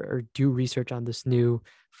 identify or do research on this new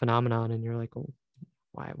phenomenon. And you're like, well,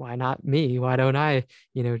 why not me? Why don't I,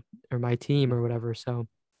 or my team or whatever. So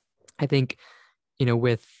I think,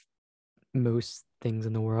 with most things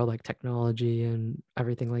in the world, like technology and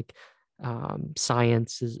everything, like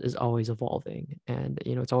science is always evolving, and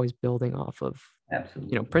it's always building off of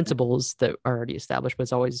Absolutely. principles that are already established, but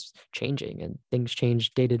it's always changing, and things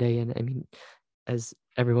change day to day. And I mean, as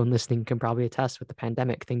everyone listening can probably attest, with the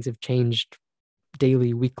pandemic, things have changed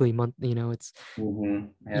daily, weekly, month. It's you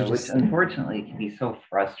Yeah, which just unfortunately can be so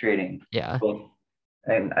frustrating. yeah, Both,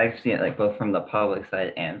 and I've seen it like both from the public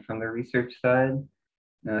side and from the research side.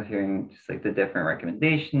 Hearing just like the different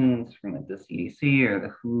recommendations from like the CDC or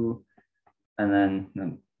the WHO, and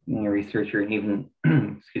then being a researcher, and even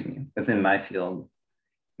excuse me, within my field,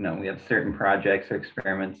 we have certain projects or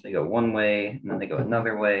experiments. They go one way, and then they go mhm,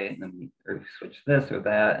 another way, and then we or switch this or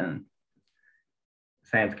that, and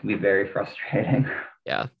science can be very frustrating.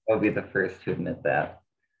 yeah, I'll be the first to admit that.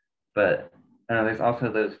 But there's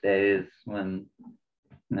also those days when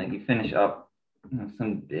you finish up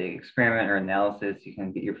some big experiment or analysis, you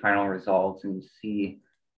can get your final results and you see,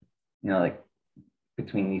 like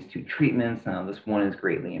between these two treatments, this one is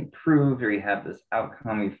greatly improved, or you have this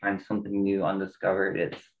outcome, you find something new undiscovered.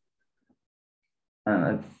 It's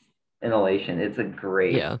an elation.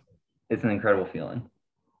 yeah. It's an incredible feeling.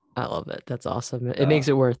 I love it. That's awesome. It makes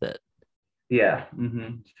So it worth it. yeah,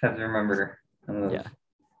 just have to remember some of those Yeah,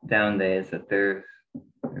 down days that there's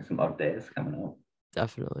some up days coming up.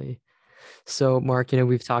 definitely. So, Mark,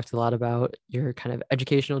 we've talked a lot about your kind of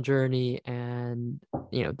educational journey and,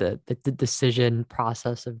 the decision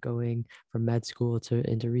process of going from med school to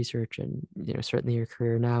into research, and, certainly your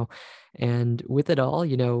career now. And with it all,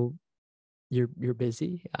 you're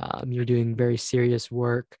busy. You're doing very serious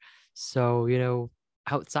work. So,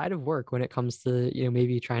 outside of work, when it comes to,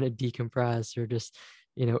 maybe trying to decompress or just,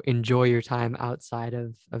 enjoy your time outside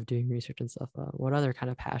of doing research and stuff, what other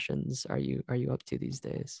kind of passions are you up to these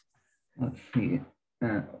days? Let's see.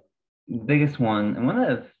 Uh, Biggest one, and one that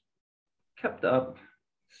I've kept up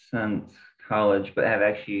since college, but have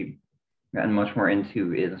actually gotten much more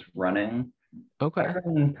into, is running. I Okay.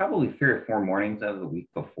 run probably 3 or 4 mornings of the week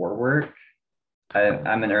before work.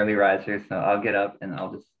 I'm an early riser, so I'll get up and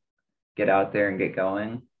I'll just get out there and get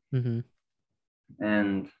going. Mm-hmm.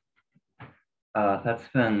 And that's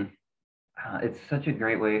been, it's such a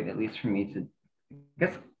great way, at least for me, to, I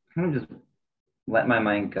guess, kind of just let my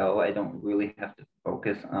mind go. I don't really have to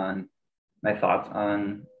focus on my thoughts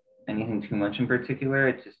on anything too much in particular.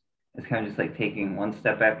 It's kind of just like taking one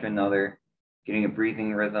step after another, getting a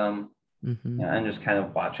breathing rhythm, Mm-hmm. and just kind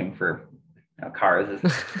of watching for cars is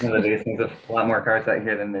one of the biggest things. There's a lot more cars out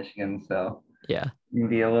here than Michigan, so Yeah. it can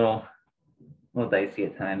be a little dicey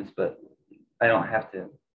at times, but I don't have to.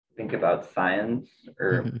 think about science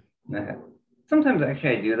or Hmm. uh, sometimes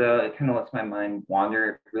actually I do though. It kind of lets my mind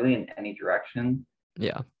wander really in any direction.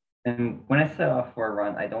 Yeah. And when I set off for a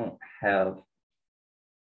run, I don't have,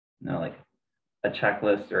 like a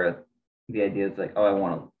checklist or the idea is like, oh, I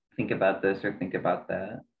want to think about this or think about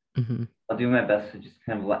that. Hmm. I'll do my best to just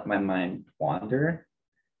kind of let my mind wander,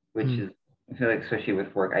 which Mm. is, I feel like, especially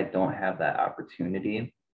with work, I don't have that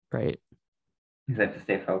opportunity Right. because I have to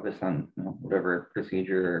stay focused on whatever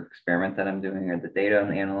procedure or experiment that I'm doing or the data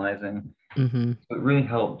I'm analyzing. Hmm. So it really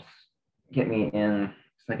helps get me in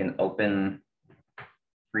just like an open,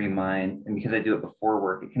 free mind. And because I do it before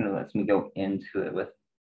work, it kind of lets me go into it with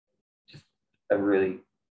just a really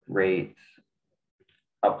great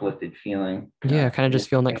uplifted feeling. Yeah, kind of just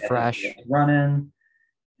feeling like I just get fresh. running,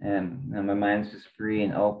 and my mind's just free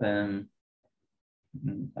and open.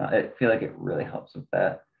 I feel like it really helps with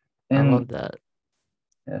that. I love And that.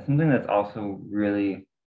 something that's also really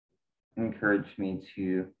encouraged me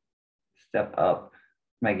to step up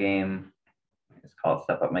my game. It's called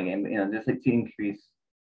step up my game, but just like to increase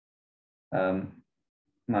um,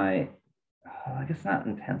 my, I guess not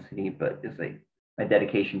intensity, but just like my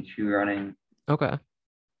dedication to running Okay.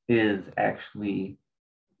 is actually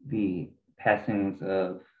the passings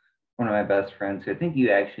of one of my best friends who I think you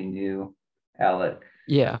actually knew, Alec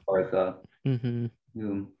Yeah. Esparza, Hmm.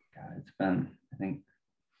 who, God, it's been, I think,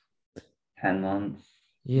 10 months.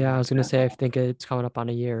 Yeah, I was gonna say I think it's coming up on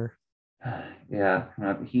a year. Yeah,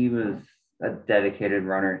 he was a dedicated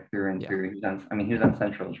runner through and Yeah. through. He was on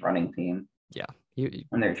Central's running team, Yeah. You,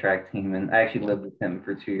 on their track team, and I actually yeah. lived with him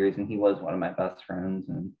for 2 years, and he was one of my best friends.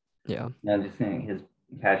 And Yeah. just seeing his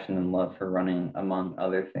passion and love for running, among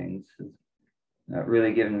other things, has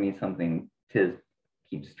really given me something to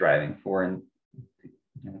keep striving for and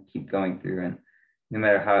keep going through. And no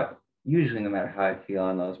matter how, usually, no matter how I feel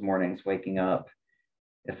on those mornings, waking up,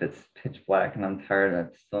 if it's pitch black and I'm tired,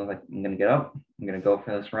 I'm still like, I'm gonna get up, I'm gonna go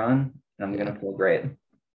for this run, and I'm Yeah. gonna feel great.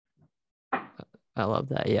 I love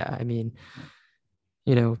that. Yeah. I mean,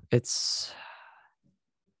 it's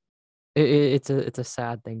it's a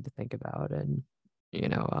sad thing to think about, and you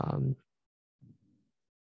know,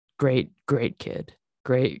 great kid,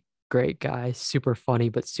 great guy, super funny,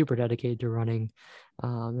 but super dedicated to running,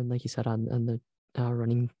 and like you said, on the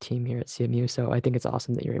running team here at CMU. So I think it's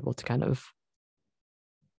awesome that you're able to kind of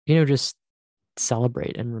just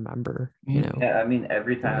celebrate and remember. Yeah, I mean,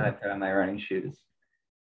 every The time I win. put on my running shoes,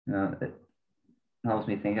 it helps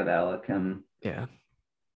me think of Alec, and Yeah.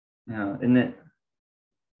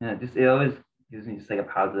 and just it always gives me just like a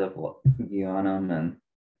positive view on him, and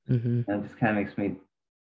Hmm. it just kind of makes me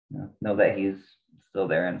know that he's still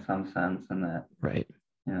there in some sense, and that Right.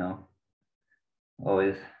 you know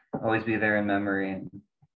always always be there in memory. And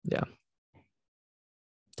Yeah.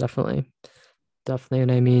 Definitely. Definitely.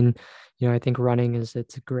 And I mean, I think running it's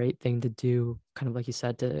a great thing to do, kind of like you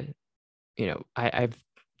said, to, I've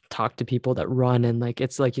talked to people that run, and like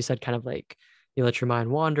it's like you said, kind of like you let your mind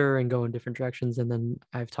wander and go in different directions. And then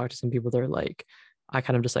I've talked to some people that are like, I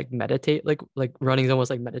kind of just like meditate, like running is almost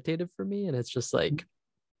like meditative for me. And it's just like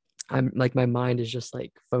I'm like my mind is just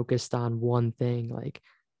like focused on one thing, like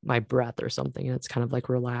my breath or something, and it's kind of like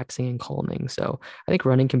relaxing and calming. So I think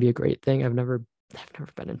running can be a great thing. I've never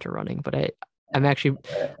been into running, but I'm actually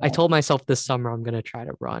I told myself this summer I'm gonna try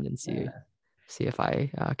to run and see if I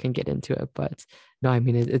can get into it. But no, I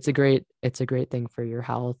mean it's a great thing for your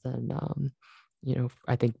health, and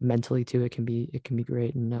I think mentally too it can be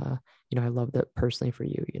great. And I love that personally for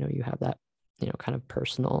you. You have that kind of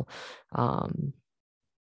personal um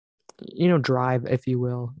drive, if you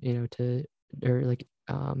will, to or like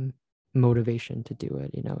motivation to do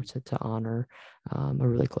it, to honor a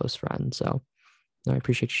really close friend. So no, I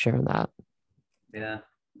appreciate you sharing that. yeah,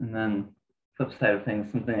 and then flip side of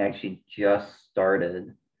things, something I actually just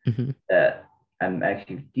started Hmm. that I'm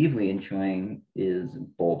actually deeply enjoying is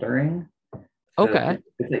bouldering. So Okay.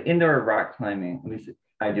 it's an indoor rock climbing. At least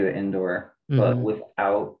I do it indoor, but Hmm.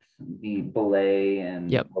 without the belay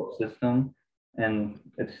and Yep. rope system. And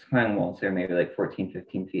it's climbing walls there, maybe like 14,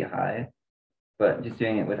 15 feet high, but just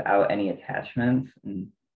doing it without any attachments.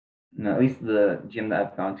 And at least the gym that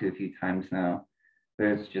I've gone to a few times now,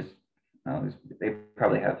 there's just, they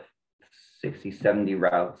probably have 60, 70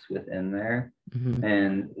 routes within there. Hmm.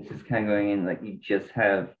 And it's just kind of going in like you just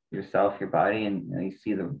have yourself, your body, and you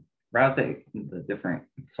see the route that the different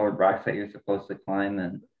colored rocks that you're supposed to climb.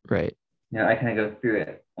 And Right. I kind of go through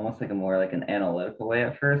it almost like a more like an analytical way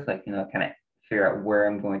at first, like kind of figure out where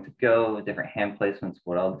I'm going to go, different hand placements,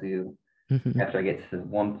 what I'll do Hmm. after I get to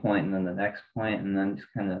one point and then the next point, and then just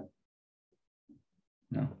kind of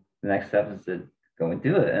the next step is to go and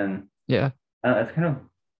do it. And Yeah. it's kind of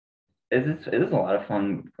it is a lot of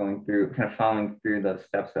fun going through, kind of following through the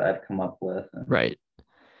steps that I've come up with, and Right.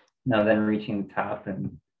 then reaching the top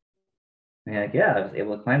and being like, yeah, I was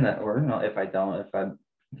able to climb that. Or if I don't, if I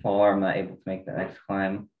fall or I'm not able to make the next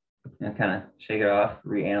climb, kind of shake it off,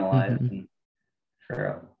 reanalyze, Hmm. and figure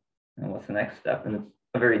out what's the next step. And it's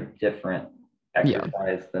a very different Yeah.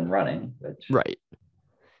 exercise than running, which Right.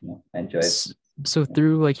 I enjoy. So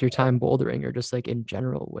through like your time bouldering or just like in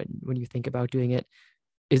general, when you think about doing it,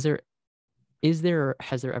 is there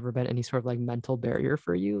has there ever been any sort of like mental barrier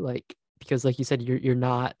for you? Like because like you said, you're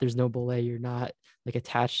not, there's no belay, you're not like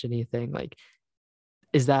attached to anything. Like,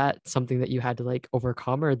 is that something that you had to like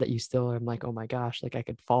overcome, or that you still are like, oh my gosh, like I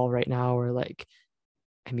could fall right now? Or like,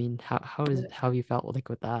 I mean, how have you felt like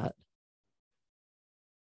with that?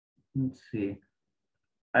 Let's see.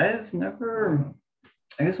 I've never.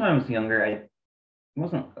 I guess when I was younger,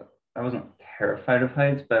 wasn't. I wasn't terrified of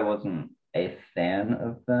heights, but I wasn't a fan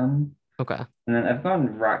of them. Okay. And then I've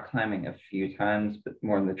gone rock climbing a few times, but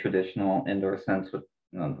more in the traditional indoor sense with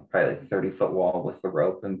probably like 30-foot wall with the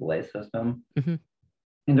rope and belay system. Hmm.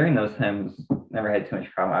 And during those times, never had too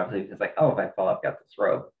much problem, obviously, because like, oh, if I fall, I've got this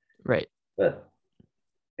rope. Right. But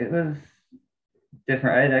it was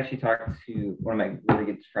different. I had actually talked to one of my really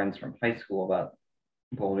good friends from high school about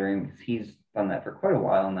bouldering because he's done that for quite a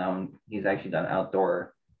while now, and he's actually done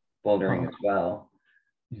outdoor bouldering Oh, as well.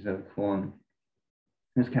 He's really cool, and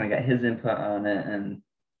just kind of got his input on it, and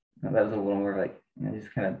that was a little more like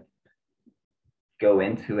just kind of go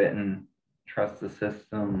into it and trust the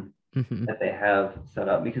system hmm. that they have set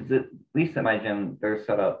up because at least at my gym they're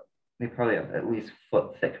set up, they probably have at least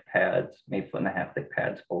foot thick pads, maybe foot and a half thick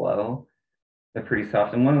pads below. They're pretty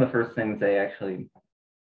soft, and one of the first things they actually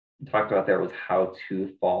talked about there was how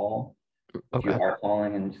to fall if you Okay. are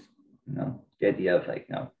falling, and just the idea of like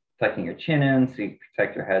tucking your chin in so you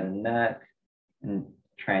protect your head and neck, and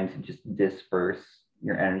trying to just disperse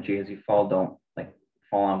your energy as you fall. Don't like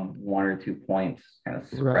fall on one or two points, kind of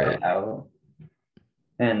spread Right. it out. Mm.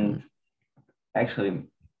 And actually,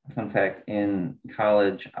 fun fact, in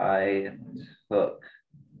college, I took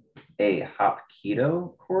a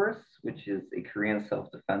Hapkido course, which is a Korean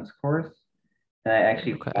self-defense course. And I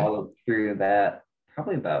actually Okay. followed through that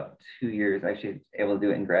probably about 2 years. Actually, was able to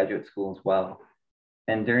do it in graduate school as well.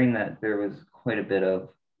 And during that, there was quite a bit of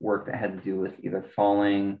work that had to do with either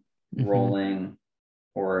falling, Hmm. rolling,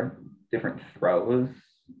 or different throws.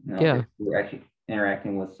 Yeah. If you were actually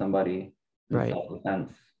interacting with somebody in Right.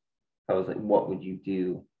 self-defense, I was like, what would you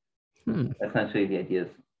do? Hmm. Essentially,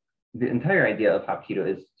 the entire idea of Hapkido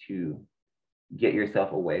is to get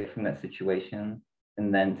yourself away from that situation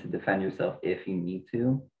and then to defend yourself if you need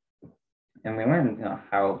to. And we learned,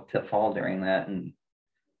 how to fall during that, and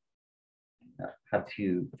how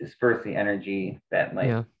to disperse the energy that might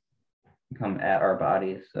Yeah. come at our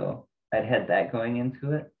bodies. So I'd had that going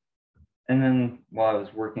into it. And then while I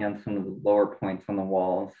was working on some of the lower points on the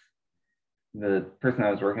walls, the person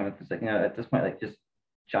I was working with was like, at this point, like just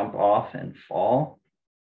jump off and fall.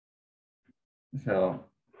 So,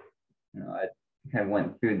 I kind of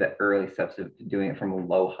went through the early steps of doing it from a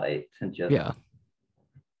low height to just Yeah.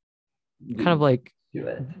 Kind of do, do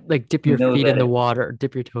it. like dip To your know feet in that the it, water,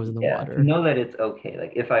 dip your toes in the yeah, to water. know that it's okay.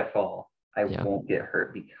 Like if I fall, I Yeah. won't get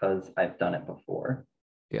hurt because I've done it before.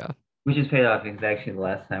 Yeah. Which is paid off because actually the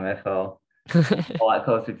last time I fell a lot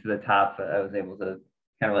closer to the top, I was able to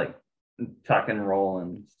kind of like tuck and roll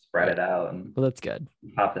and spread Right. it out and Well, that's good.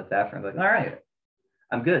 popped it that from like, all right,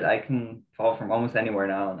 I'm good. I can fall from almost anywhere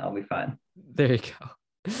now and I'll be fine. There you go.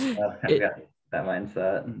 I've kind of It, got that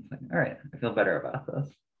mindset and it's like, all right, I feel better about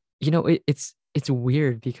this. it's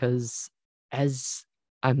weird because as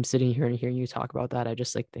I'm sitting here and hearing you talk about that, I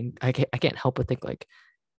just like think I can't help but think like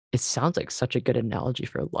it sounds like such a good analogy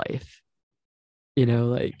for life.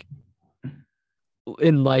 Like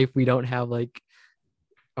in life we don't have like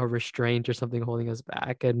a restraint or something holding us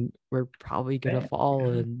back, and we're probably gonna Right. fall.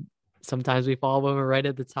 And sometimes we fall when we're right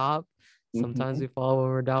at the top, sometimes Mm-hmm. we fall when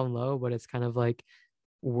we're down low, but it's kind of like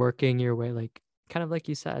working your way, like kind of like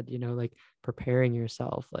you said, like preparing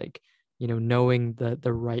yourself, like knowing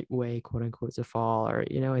the right way, quote unquote, to fall. Or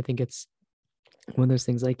I think it's one of those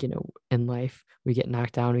things, like in life we get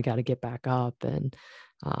knocked down, we got to get back up. And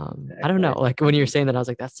I don't know, Exactly. like when you're saying that, I was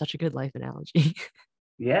like, that's such a good life analogy.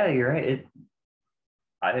 Yeah, you're right.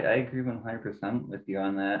 I agree 100% with you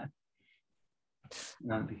on that.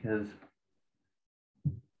 Because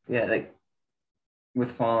yeah, like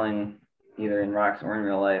with falling either in rocks or in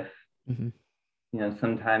real life, Hmm.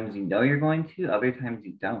 sometimes you're going to, other times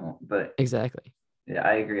you don't. But Exactly. yeah,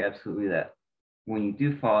 I agree absolutely that when you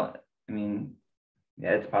do fall, I mean,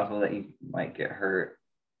 yeah, it's possible that you might get hurt.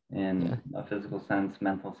 in Yeah. a physical sense,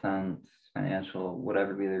 mental sense, financial,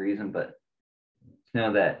 whatever be the reason. But to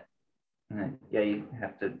know that, yeah, you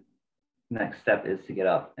have to, next step is to get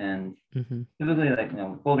up. And Mm-hmm. typically, like,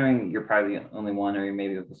 bouldering, you're probably the only one, or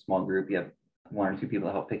maybe with a small group, you have one or two people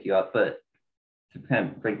to help pick you up. But to kind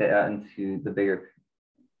of break that out into the bigger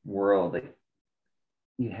world, like,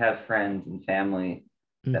 you have friends and family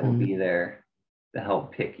that will Mm-hmm. be there to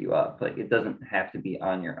help pick you up. Like, it doesn't have to be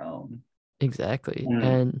on your own. Exactly.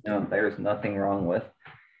 And And there's nothing wrong with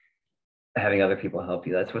having other people help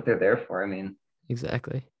you. That's what they're there for. I mean,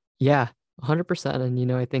 exactly. Yeah, 100%.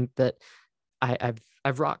 And I think that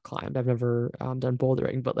I've rock climbed. I've never done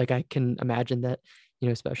bouldering, but like I can imagine that,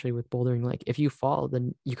 especially with bouldering, like if you fall,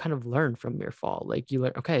 then you kind of learn from your fall. Like you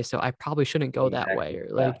learn, okay, so I probably shouldn't go that way, exactly.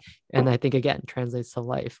 or Yeah. like, and I think again translates to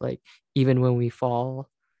life. Like even when we fall,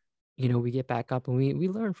 we get back up and we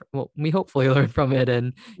learn from, well, we hopefully learn from it,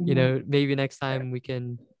 and Mhm. maybe next time we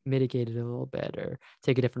can mitigate it a little bit or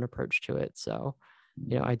take a different approach to it. So,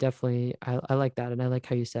 I definitely I like that, and I like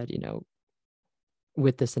how you said,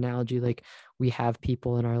 with this analogy, like we have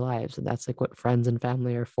people in our lives, and that's like what friends and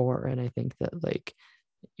family are for. And I think that, like,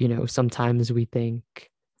 sometimes we think,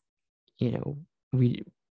 you know, we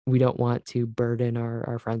we don't want to burden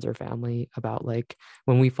our friends or family about like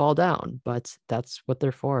when we fall down, but that's what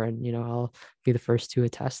they're for. And I'll be the first to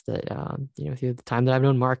attest that through the time that I've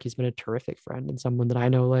known Mark, he's been a terrific friend and someone that I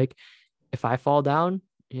know, like, if I fall down,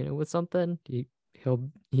 with something,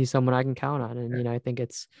 he's someone I can count on. And I think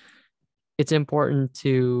it's important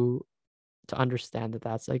to understand that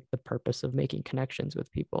that's like the purpose of making connections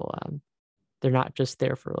with people. They're not just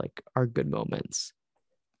there for like our good moments.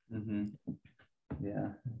 Mm-hmm. Yeah,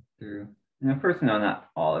 true. And of course, not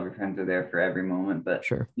all of your friends are there for every moment, but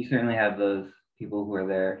Sure. you certainly have those people who are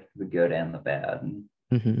there for the good and the bad. And,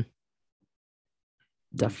 Hmm. mm,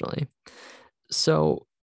 Definitely. So,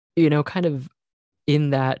 kind of in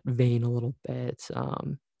that vein a little bit,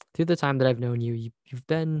 through the time that I've known you, you've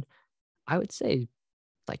been, I would say,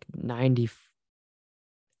 like 98%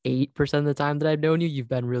 of the time that I've known you, you've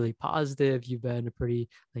been really positive. You've been a pretty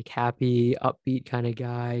like happy, upbeat kind of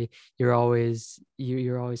guy. You're always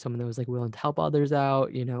someone that was like willing to help others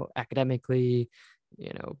out, academically,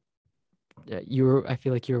 you know, I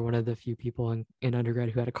feel like you were one of the few people in undergrad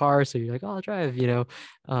who had a car. So you're like, oh, I'll drive,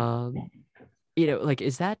 um, like,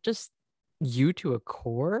 is that just you to a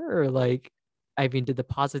core, or like, I mean, did the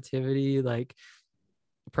positivity, like,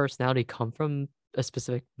 personality come from a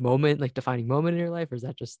specific moment, like defining moment in your life, or is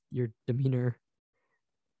that just your demeanor?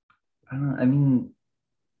 I don't know. I mean,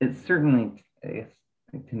 it certainly, I guess,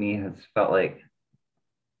 like, to me, has felt like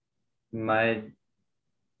my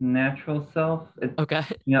natural self. Okay.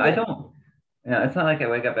 I Yeah. don't, it's not like I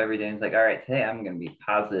wake up every day and it's like, all right, today I'm going to be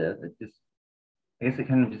positive. It just, I guess it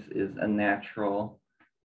kind of just is a natural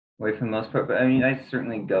way for the most part. But I mean, I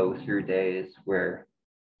certainly go through days where,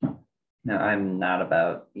 I'm not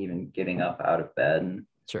about even getting up out of bed. And,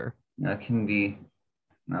 Sure. it can be,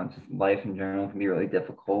 just life in general can be really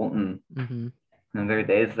difficult. Mm-hmm. And there are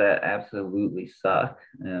days that absolutely suck.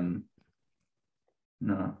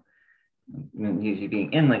 No, usually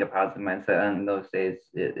being in like a positive mindset, and in those days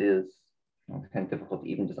it is, it's kind of difficult to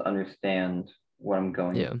even just understand what I'm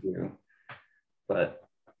going Yeah. through. But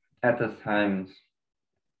at those times,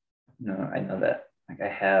 I know that, like, I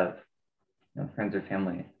have, friends or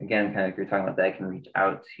family, again, kind of like you're talking about, that I can reach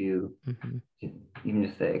out Mm-hmm. to even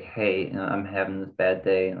just say, like, hey, I'm having this bad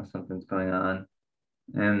day, something's going on.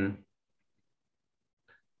 And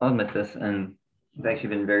I'll admit this, and it's actually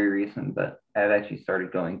been very recent, but I've actually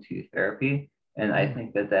started going to therapy. And I Oh,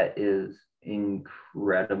 think that that is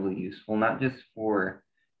incredibly useful, not just for,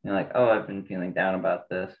 like, oh, I've been feeling down about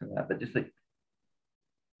this or that, but just like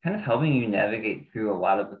kind of helping you navigate through a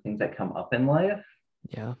lot of the things that come up in life.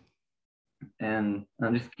 yeah. And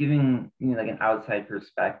just giving, like an outside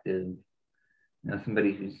perspective,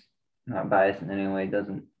 somebody who's not biased in any way,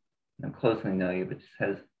 doesn't, closely know you, but just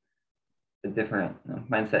has a different,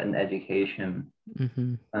 mindset and education,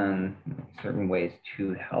 Mm-hmm. certain ways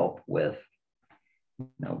to help with,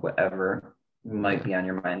 whatever might Yeah. be on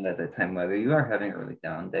your mind at the time, whether you are having a really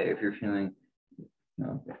down day, if you're feeling,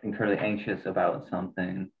 incredibly anxious about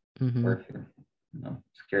something, Mm-hmm. or if you're,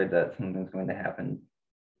 scared that something's going to happen,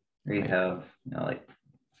 or you Right. have, like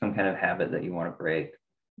some kind of habit that you want to break.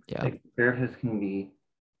 Yeah. Like, therapists can be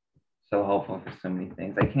so helpful for so many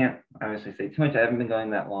things. I can't obviously say too much. I haven't been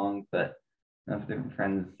going that long, but enough different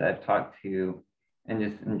friends that I've talked to, and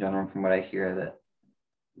just in general from what I hear,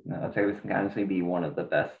 that, therapy can honestly be one of the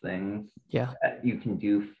best things Yeah. that you can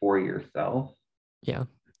do for yourself. Yeah.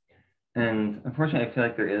 And unfortunately, I feel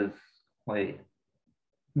like there is quite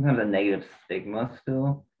sometimes a negative stigma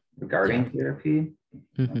still Yeah. regarding therapy,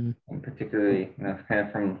 Hmm. and particularly, kind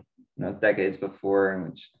of from decades before, in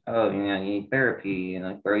which, oh, you need therapy and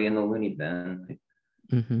like throw you in the loony bin. Like,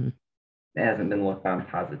 Hmm. it hasn't been looked on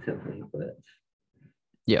positively, but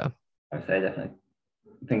Yeah. I definitely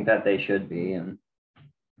think that they should be, and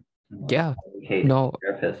let's Yeah. advocate No,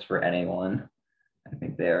 therapists for anyone. I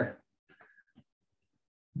think they're.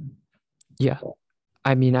 yeah.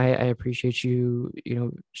 I mean, I appreciate you,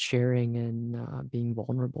 sharing and being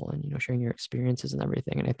vulnerable and, sharing your experiences and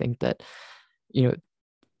everything. And I think that, you know,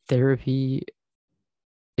 therapy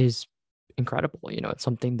is incredible. It's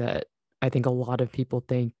something that I think a lot of people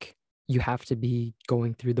think you have to be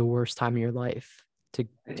going through the worst time of your life to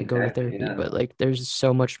go to Exactly, therapy, yeah. but like there's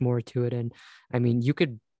so much more to it. And I mean, you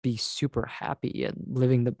could be super happy and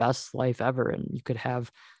living the best life ever, and you could have,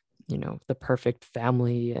 the perfect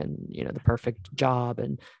family and, the perfect job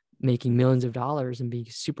and making millions of dollars and be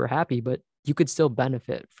super happy, but you could still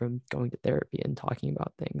benefit from going to therapy and talking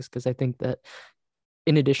about things. Because I think that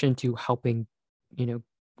in addition to helping, you know,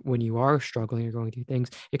 when you are struggling or going through things,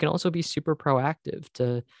 it can also be super proactive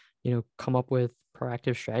to, come up with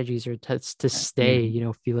proactive strategies or to stay,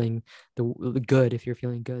 Mhm. feeling the good if you're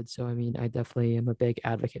feeling good. So, I mean, I definitely am a big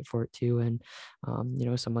advocate for it too. And,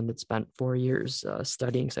 someone that spent 4 years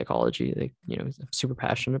studying psychology, like, I'm super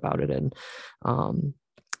passionate about it. And, um,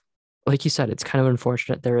 like you said, it's kind of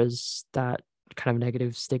unfortunate there is that kind of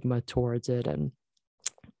negative stigma towards it. And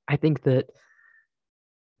I think that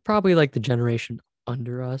probably like the generation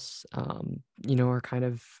under us, are kind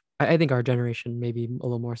of, I think our generation maybe a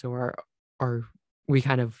little more so are we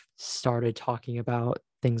kind of started talking about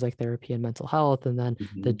things like therapy and mental health, and then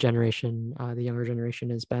Mhm. the younger generation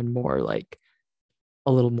has been more like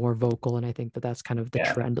a little more vocal, and I think that that's kind of the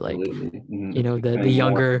Yeah, trend. Like, absolutely. Mhm. It's the becoming more and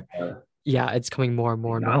younger, more yeah, it's coming more and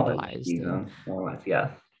more acknowledged, normalized, and even more or less.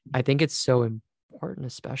 Yes. I think it's so important,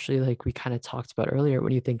 especially like we kind of talked about earlier,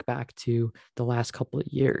 when you think back to the last couple of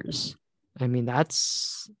years. I mean,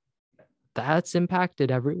 that's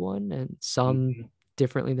impacted everyone and some Mhm.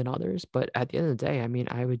 differently than others. But at the end of the day, I mean,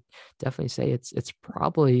 I would definitely say it's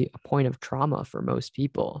probably a point of trauma for most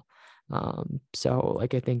people. So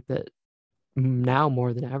like I think that now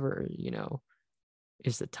more than ever,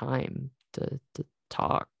 is the time to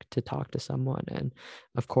talk to someone, and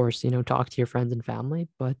of course, talk to your friends and family,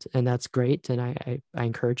 but and that's great, and I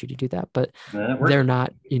encourage you to do that, but And it they're works.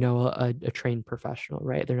 not, a trained professional,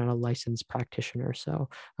 right? They're not a licensed practitioner. So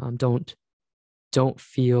don't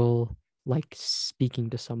feel like speaking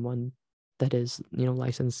to someone that is,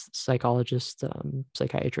 licensed psychologist,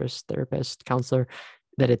 psychiatrist, therapist, counselor,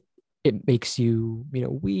 that it makes you,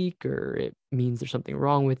 weak, or it means there's something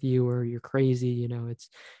wrong with you, or you're crazy.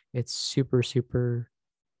 It's super, super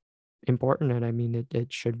important. And I mean,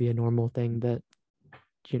 it should be a normal thing that,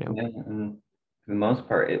 you know, Yeah, and for the most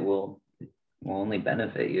part, it will only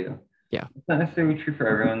benefit you. yeah. It's not necessarily true for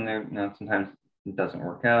everyone. There, sometimes it doesn't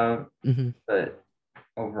work out, Hmm. but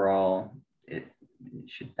overall, it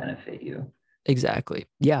should benefit you. Exactly.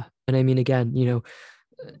 Yeah. And I mean, again,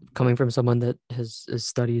 coming from someone that has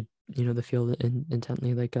studied, the field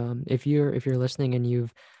intently, like, if you're listening and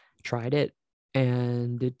you've tried it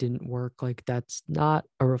and it didn't work, like that's not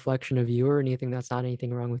a reflection of you or anything. That's not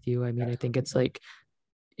anything wrong with you. I mean, I think it's Absolutely. like,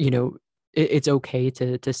 you know it's okay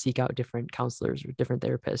to seek out different counselors or different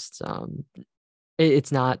therapists.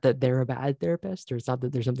 It's not that they're a bad therapist, or it's not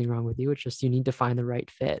that there's something wrong with you. It's just you need to find the right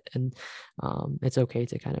fit. And it's okay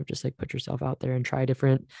to kind of just like put yourself out there and try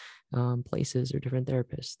different places or different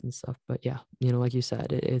therapists and stuff. But yeah, like you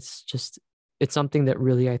said, it's something that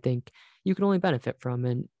really I think you can only benefit from.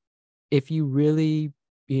 And if you really,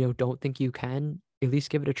 don't think you can, at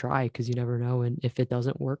least give it a try, because you never know. And if it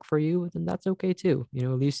doesn't work for you, then that's okay too. At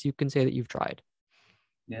least you can say that you've tried.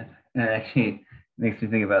 Yeah, and it actually makes me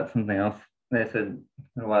think about something else that I said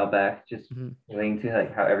a while back, just Mhm. relating to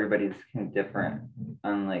like how everybody's kind of different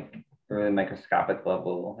on like a really microscopic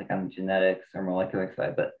level, like on the genetics or molecular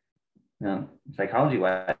side. But psychology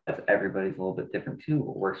wise, everybody's a little bit different too.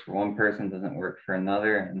 What works for one person doesn't work for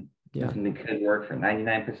another, and Yeah. something could work for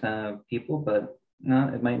 99% of people, but no,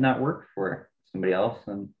 it might not work for somebody else.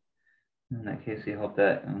 And in that case, we hope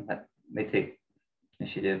that they take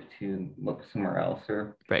initiative to look somewhere else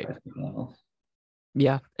or Right. try something else.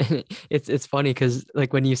 Yeah. It's funny because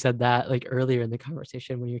like when you said that like earlier in the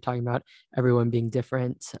conversation, when you're talking about everyone being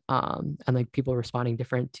different, and like people responding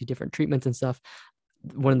different to different treatments and stuff,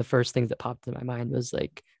 one of the first things that popped in my mind was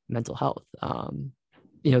like mental health.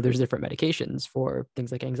 There's different medications for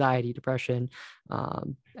things like anxiety, depression,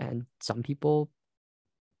 and some people,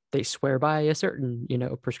 they swear by a certain,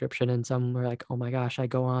 prescription, and some are like, oh my gosh, I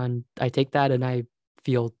take that and I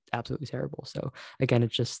feel absolutely terrible. So again,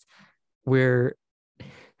 it's just we're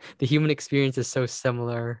the human experience is so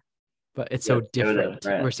similar, but it's so Yes, so different. We're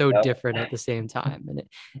different. so Yep. different at the same time. And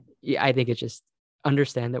yeah, I think it's just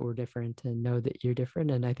understand that we're different and know that you're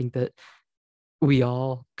different. And I think that we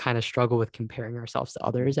all kind of struggle with comparing ourselves to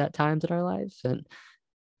others at times in our lives. And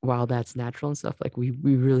while that's natural and stuff, like we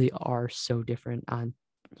really are so different on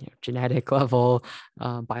genetic level,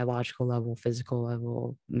 biological level, physical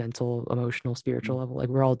level, mental, emotional, spiritual level. Like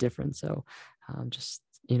we're all different. So just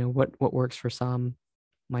what works for some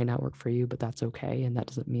might not work for you, but that's okay. And that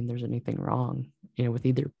doesn't mean there's anything wrong, with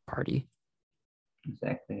either party.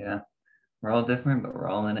 Exactly. Yeah. We're all different, but we're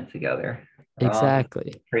all in it together. We're all in this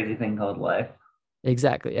Exactly. crazy thing called life.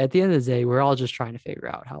 Exactly. At the end of the day, we're all just trying to figure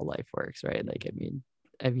out how life works, right? Like, I mean,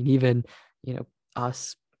 even,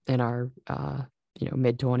 us in our,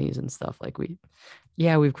 mid 20s and stuff, like we've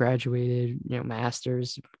graduated,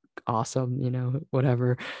 masters, awesome,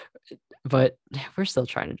 whatever. But we're still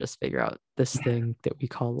trying to just figure out this thing that we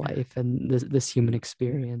call life and this human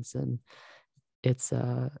experience. And it's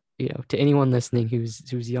to anyone listening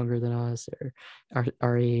who's younger than us or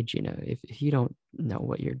our age, if you don't know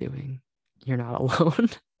what you're doing, you're not alone.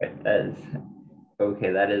 Right? That is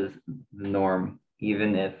okay. That is the norm.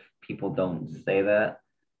 Even if people don't say that,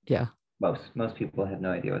 Yeah. most people have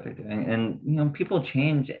no idea what they're doing. And people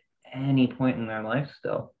change at any point in their life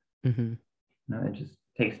still. Hmm. It just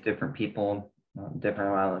takes different people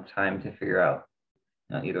different amount of time to figure out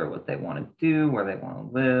either what they want to do, where they want to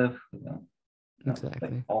live, like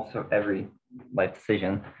Exactly. also every life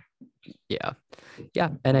decision. Yeah. Yeah.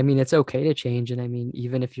 And I mean, it's okay to change. And I mean,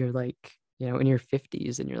 even if you're like, in your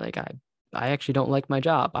 50s and you're like, I actually don't like my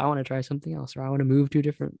job. I want to try something else, or I want to move to a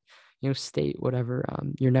different, state, whatever.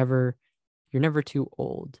 You're never too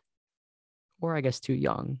old, or I guess too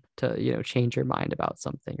young to, change your mind about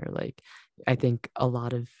something. Or like, I think a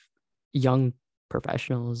lot of young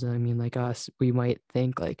professionals, I mean, like us, we might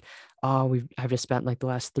think like, oh, I've just spent like the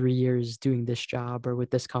last 3 years doing this job or with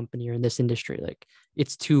this company or in this industry. Like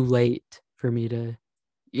it's too late for me to,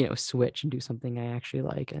 switch and do something I actually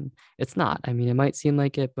like. And it's not. I mean, it might seem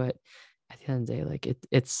like it, but at the end of the day, like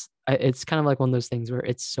it's kind of like one of those things where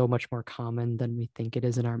it's so much more common than we think it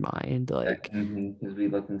is in our mind. Like, Because we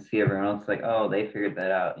look and see everyone else like, oh, they figured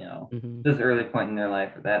that out, mhm. this early point in their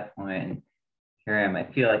life or that point, and here I am. I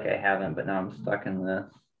feel like I haven't, but now I'm stuck in this.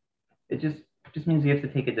 It just means you have to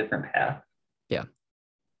take a different path. Yeah.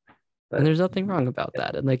 And But there's nothing wrong about yeah,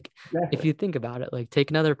 that. And like, if exactly. you think about it, like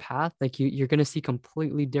take another path, like you're going to see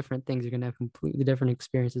completely different things. You're going to have completely different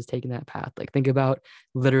experiences taking that path. Like think about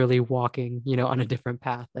literally walking, on a different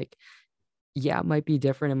path. Like, yeah, it might be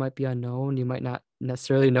different. It might be unknown. You might not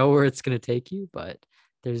necessarily know where it's going to take you, but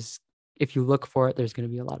there's, if you look for it, there's going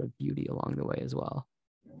to be a lot of beauty along the way as well.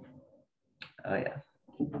 Oh yeah.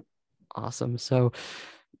 Awesome. So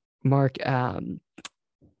Mark,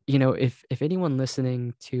 if anyone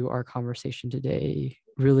listening to our conversation today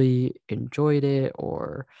really enjoyed it,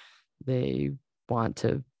 or they want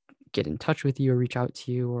to get in touch with you or reach out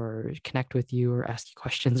to you or connect with you or ask you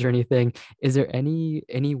questions or anything, is there any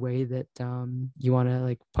way that you want to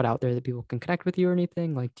like put out there that people can connect with you or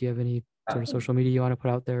anything? Like, do you have any sort of social media you want to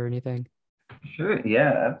put out there or anything? Sure.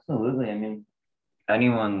 Yeah, absolutely. I mean,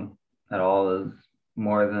 anyone at all is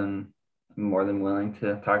more than more than willing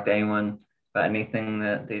to talk to anyone about anything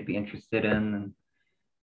that they'd be interested in.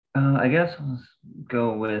 And I guess I'll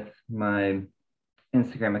go with my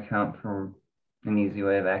Instagram account for an easy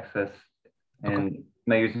way of access. Okay. And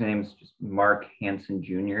my username is just Mark Hansen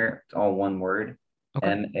Jr. It's all one word.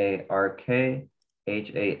 Okay.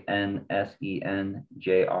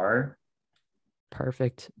 MarkHansenJr.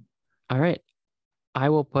 Perfect. All right. I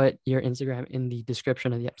will put your Instagram in the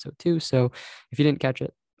description of the episode too. So if you didn't catch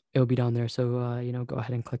it, it'll be down there. So go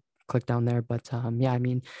ahead and click down there. But yeah, I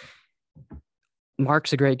mean,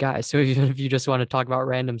 Mark's a great guy. So even if you just want to talk about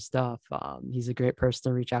random stuff, he's a great person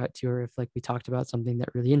to reach out to. Or if like we talked about something that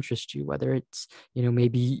really interests you, whether it's,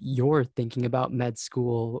 maybe you're thinking about med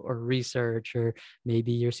school or research, or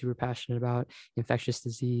maybe you're super passionate about infectious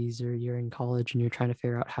disease, or you're in college and you're trying to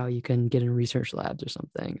figure out how you can get in research labs or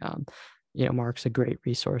something. Mark's a great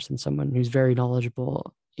resource and someone who's very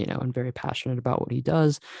knowledgeable, and very passionate about what he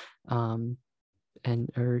does. And,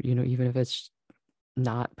 or, even if it's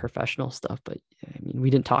not professional stuff, but I mean, we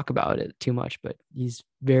didn't talk about it too much, but he's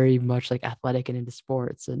very much like athletic and into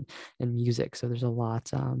sports and music. So there's a lot.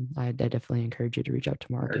 I definitely encourage you to reach out to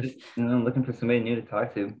Mark Or if just looking for somebody new to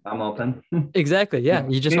talk to. I'm open. exactly. Yeah.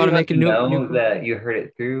 You just want Maybe to let make a me new know cool that thing. you heard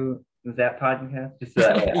it through that podcast, just so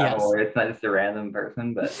that way I'm Yes. aware it's not just a random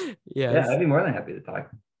person. But yeah, Yes. I'd be more than happy to talk.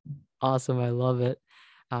 Awesome. I love it.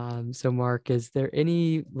 So Mark, is there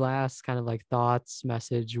any last kind of like thoughts,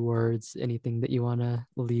 message, words, anything that you want to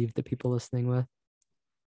leave the people listening with?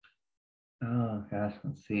 Oh gosh,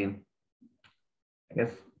 let's see. I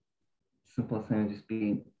guess simplest thing would just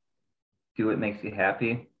be do what makes you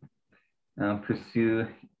happy. Pursue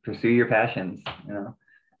your passions.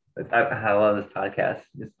 I love this podcast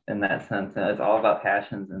just in that sense. It's all about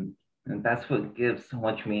passions, and that's what gives so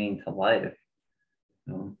much meaning to life.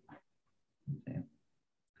 So, yeah,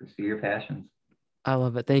 pursue your passions. I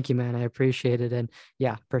love it. Thank you, man. I appreciate it. And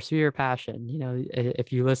yeah, pursue your passion.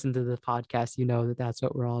 If you listen to the podcast, you know that that's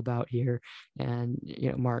what we're all about here. And,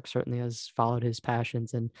 Mark certainly has followed his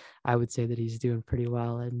passions, and I would say that he's doing pretty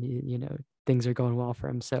well, and, things are going well for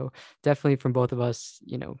him. So definitely from both of us,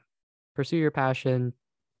 pursue your passion,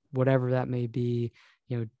 whatever that may be.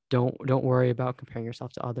 Don't worry about comparing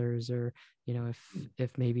yourself to others, or,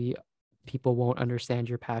 if maybe people won't understand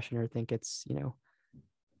your passion or think it's,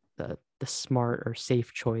 the smart or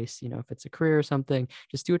safe choice. If it's a career or something,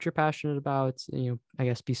 just do what you're passionate about. I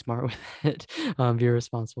guess be smart with it, be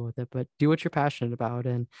responsible with it, but do what you're passionate about.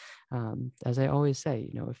 And as I always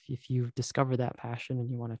say, if you discover that passion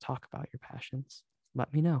and you want to talk about your passions,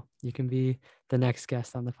 let me know. You can be the next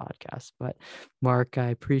guest on the podcast. But Mark, I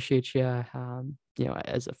appreciate you,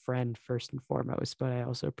 as a friend first and foremost, but I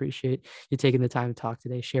also appreciate you taking the time to talk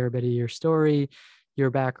today, share a bit of your story, your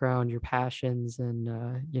background, your passions. And,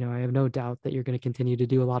 I have no doubt that you're going to continue to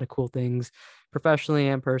do a lot of cool things professionally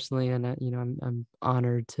and personally. And, I'm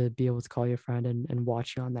honored to be able to call you a friend and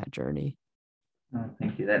watch you on that journey. Oh,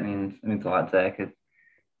 thank you. That means a lot, Zach.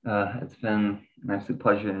 It's been an absolute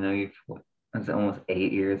pleasure to know you for it's almost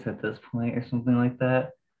 8 years at this point or something like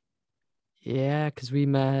that. Yeah, because we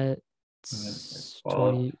met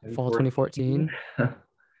Fall 2014. 2014.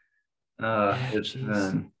 Yeah, It's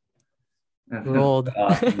jeez. We're been old.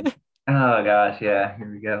 awesome. Oh gosh, yeah,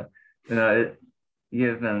 here we go.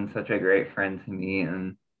 You've been such a great friend to me,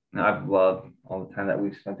 and I've loved all the time that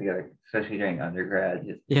we've spent together, especially during undergrad,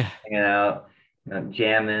 just Yeah, hanging out,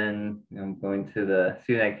 jamming, going to the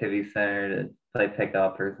student activity center to play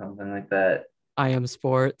pickup or something like that. I am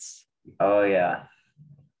sports. Oh yeah,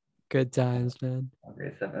 Good times, man. all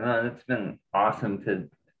great stuff. And it's been awesome to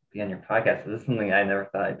be on your podcast. This is something I never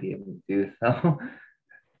thought I'd be able to do. So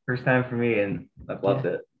first time for me, and I've loved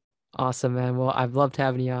Yeah. it. Awesome, man. Well, I've loved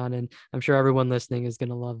having you on, and I'm sure everyone listening is going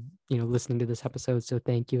to love, listening to this episode. So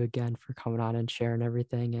thank you again for coming on and sharing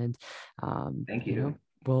everything. And, Thank you.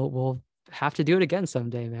 we'll have to do it again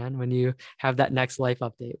someday, man. When you have that next life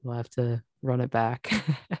update, we'll have to run it back.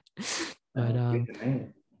 But Sounds good to me.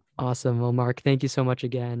 awesome. Well, Mark, thank you so much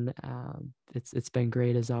again. It's been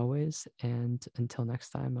great as always. And until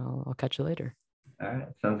next time, I'll catch you later. All right,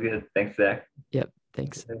 sounds good. Thanks, Zach. Yep.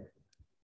 Thanks. Okay.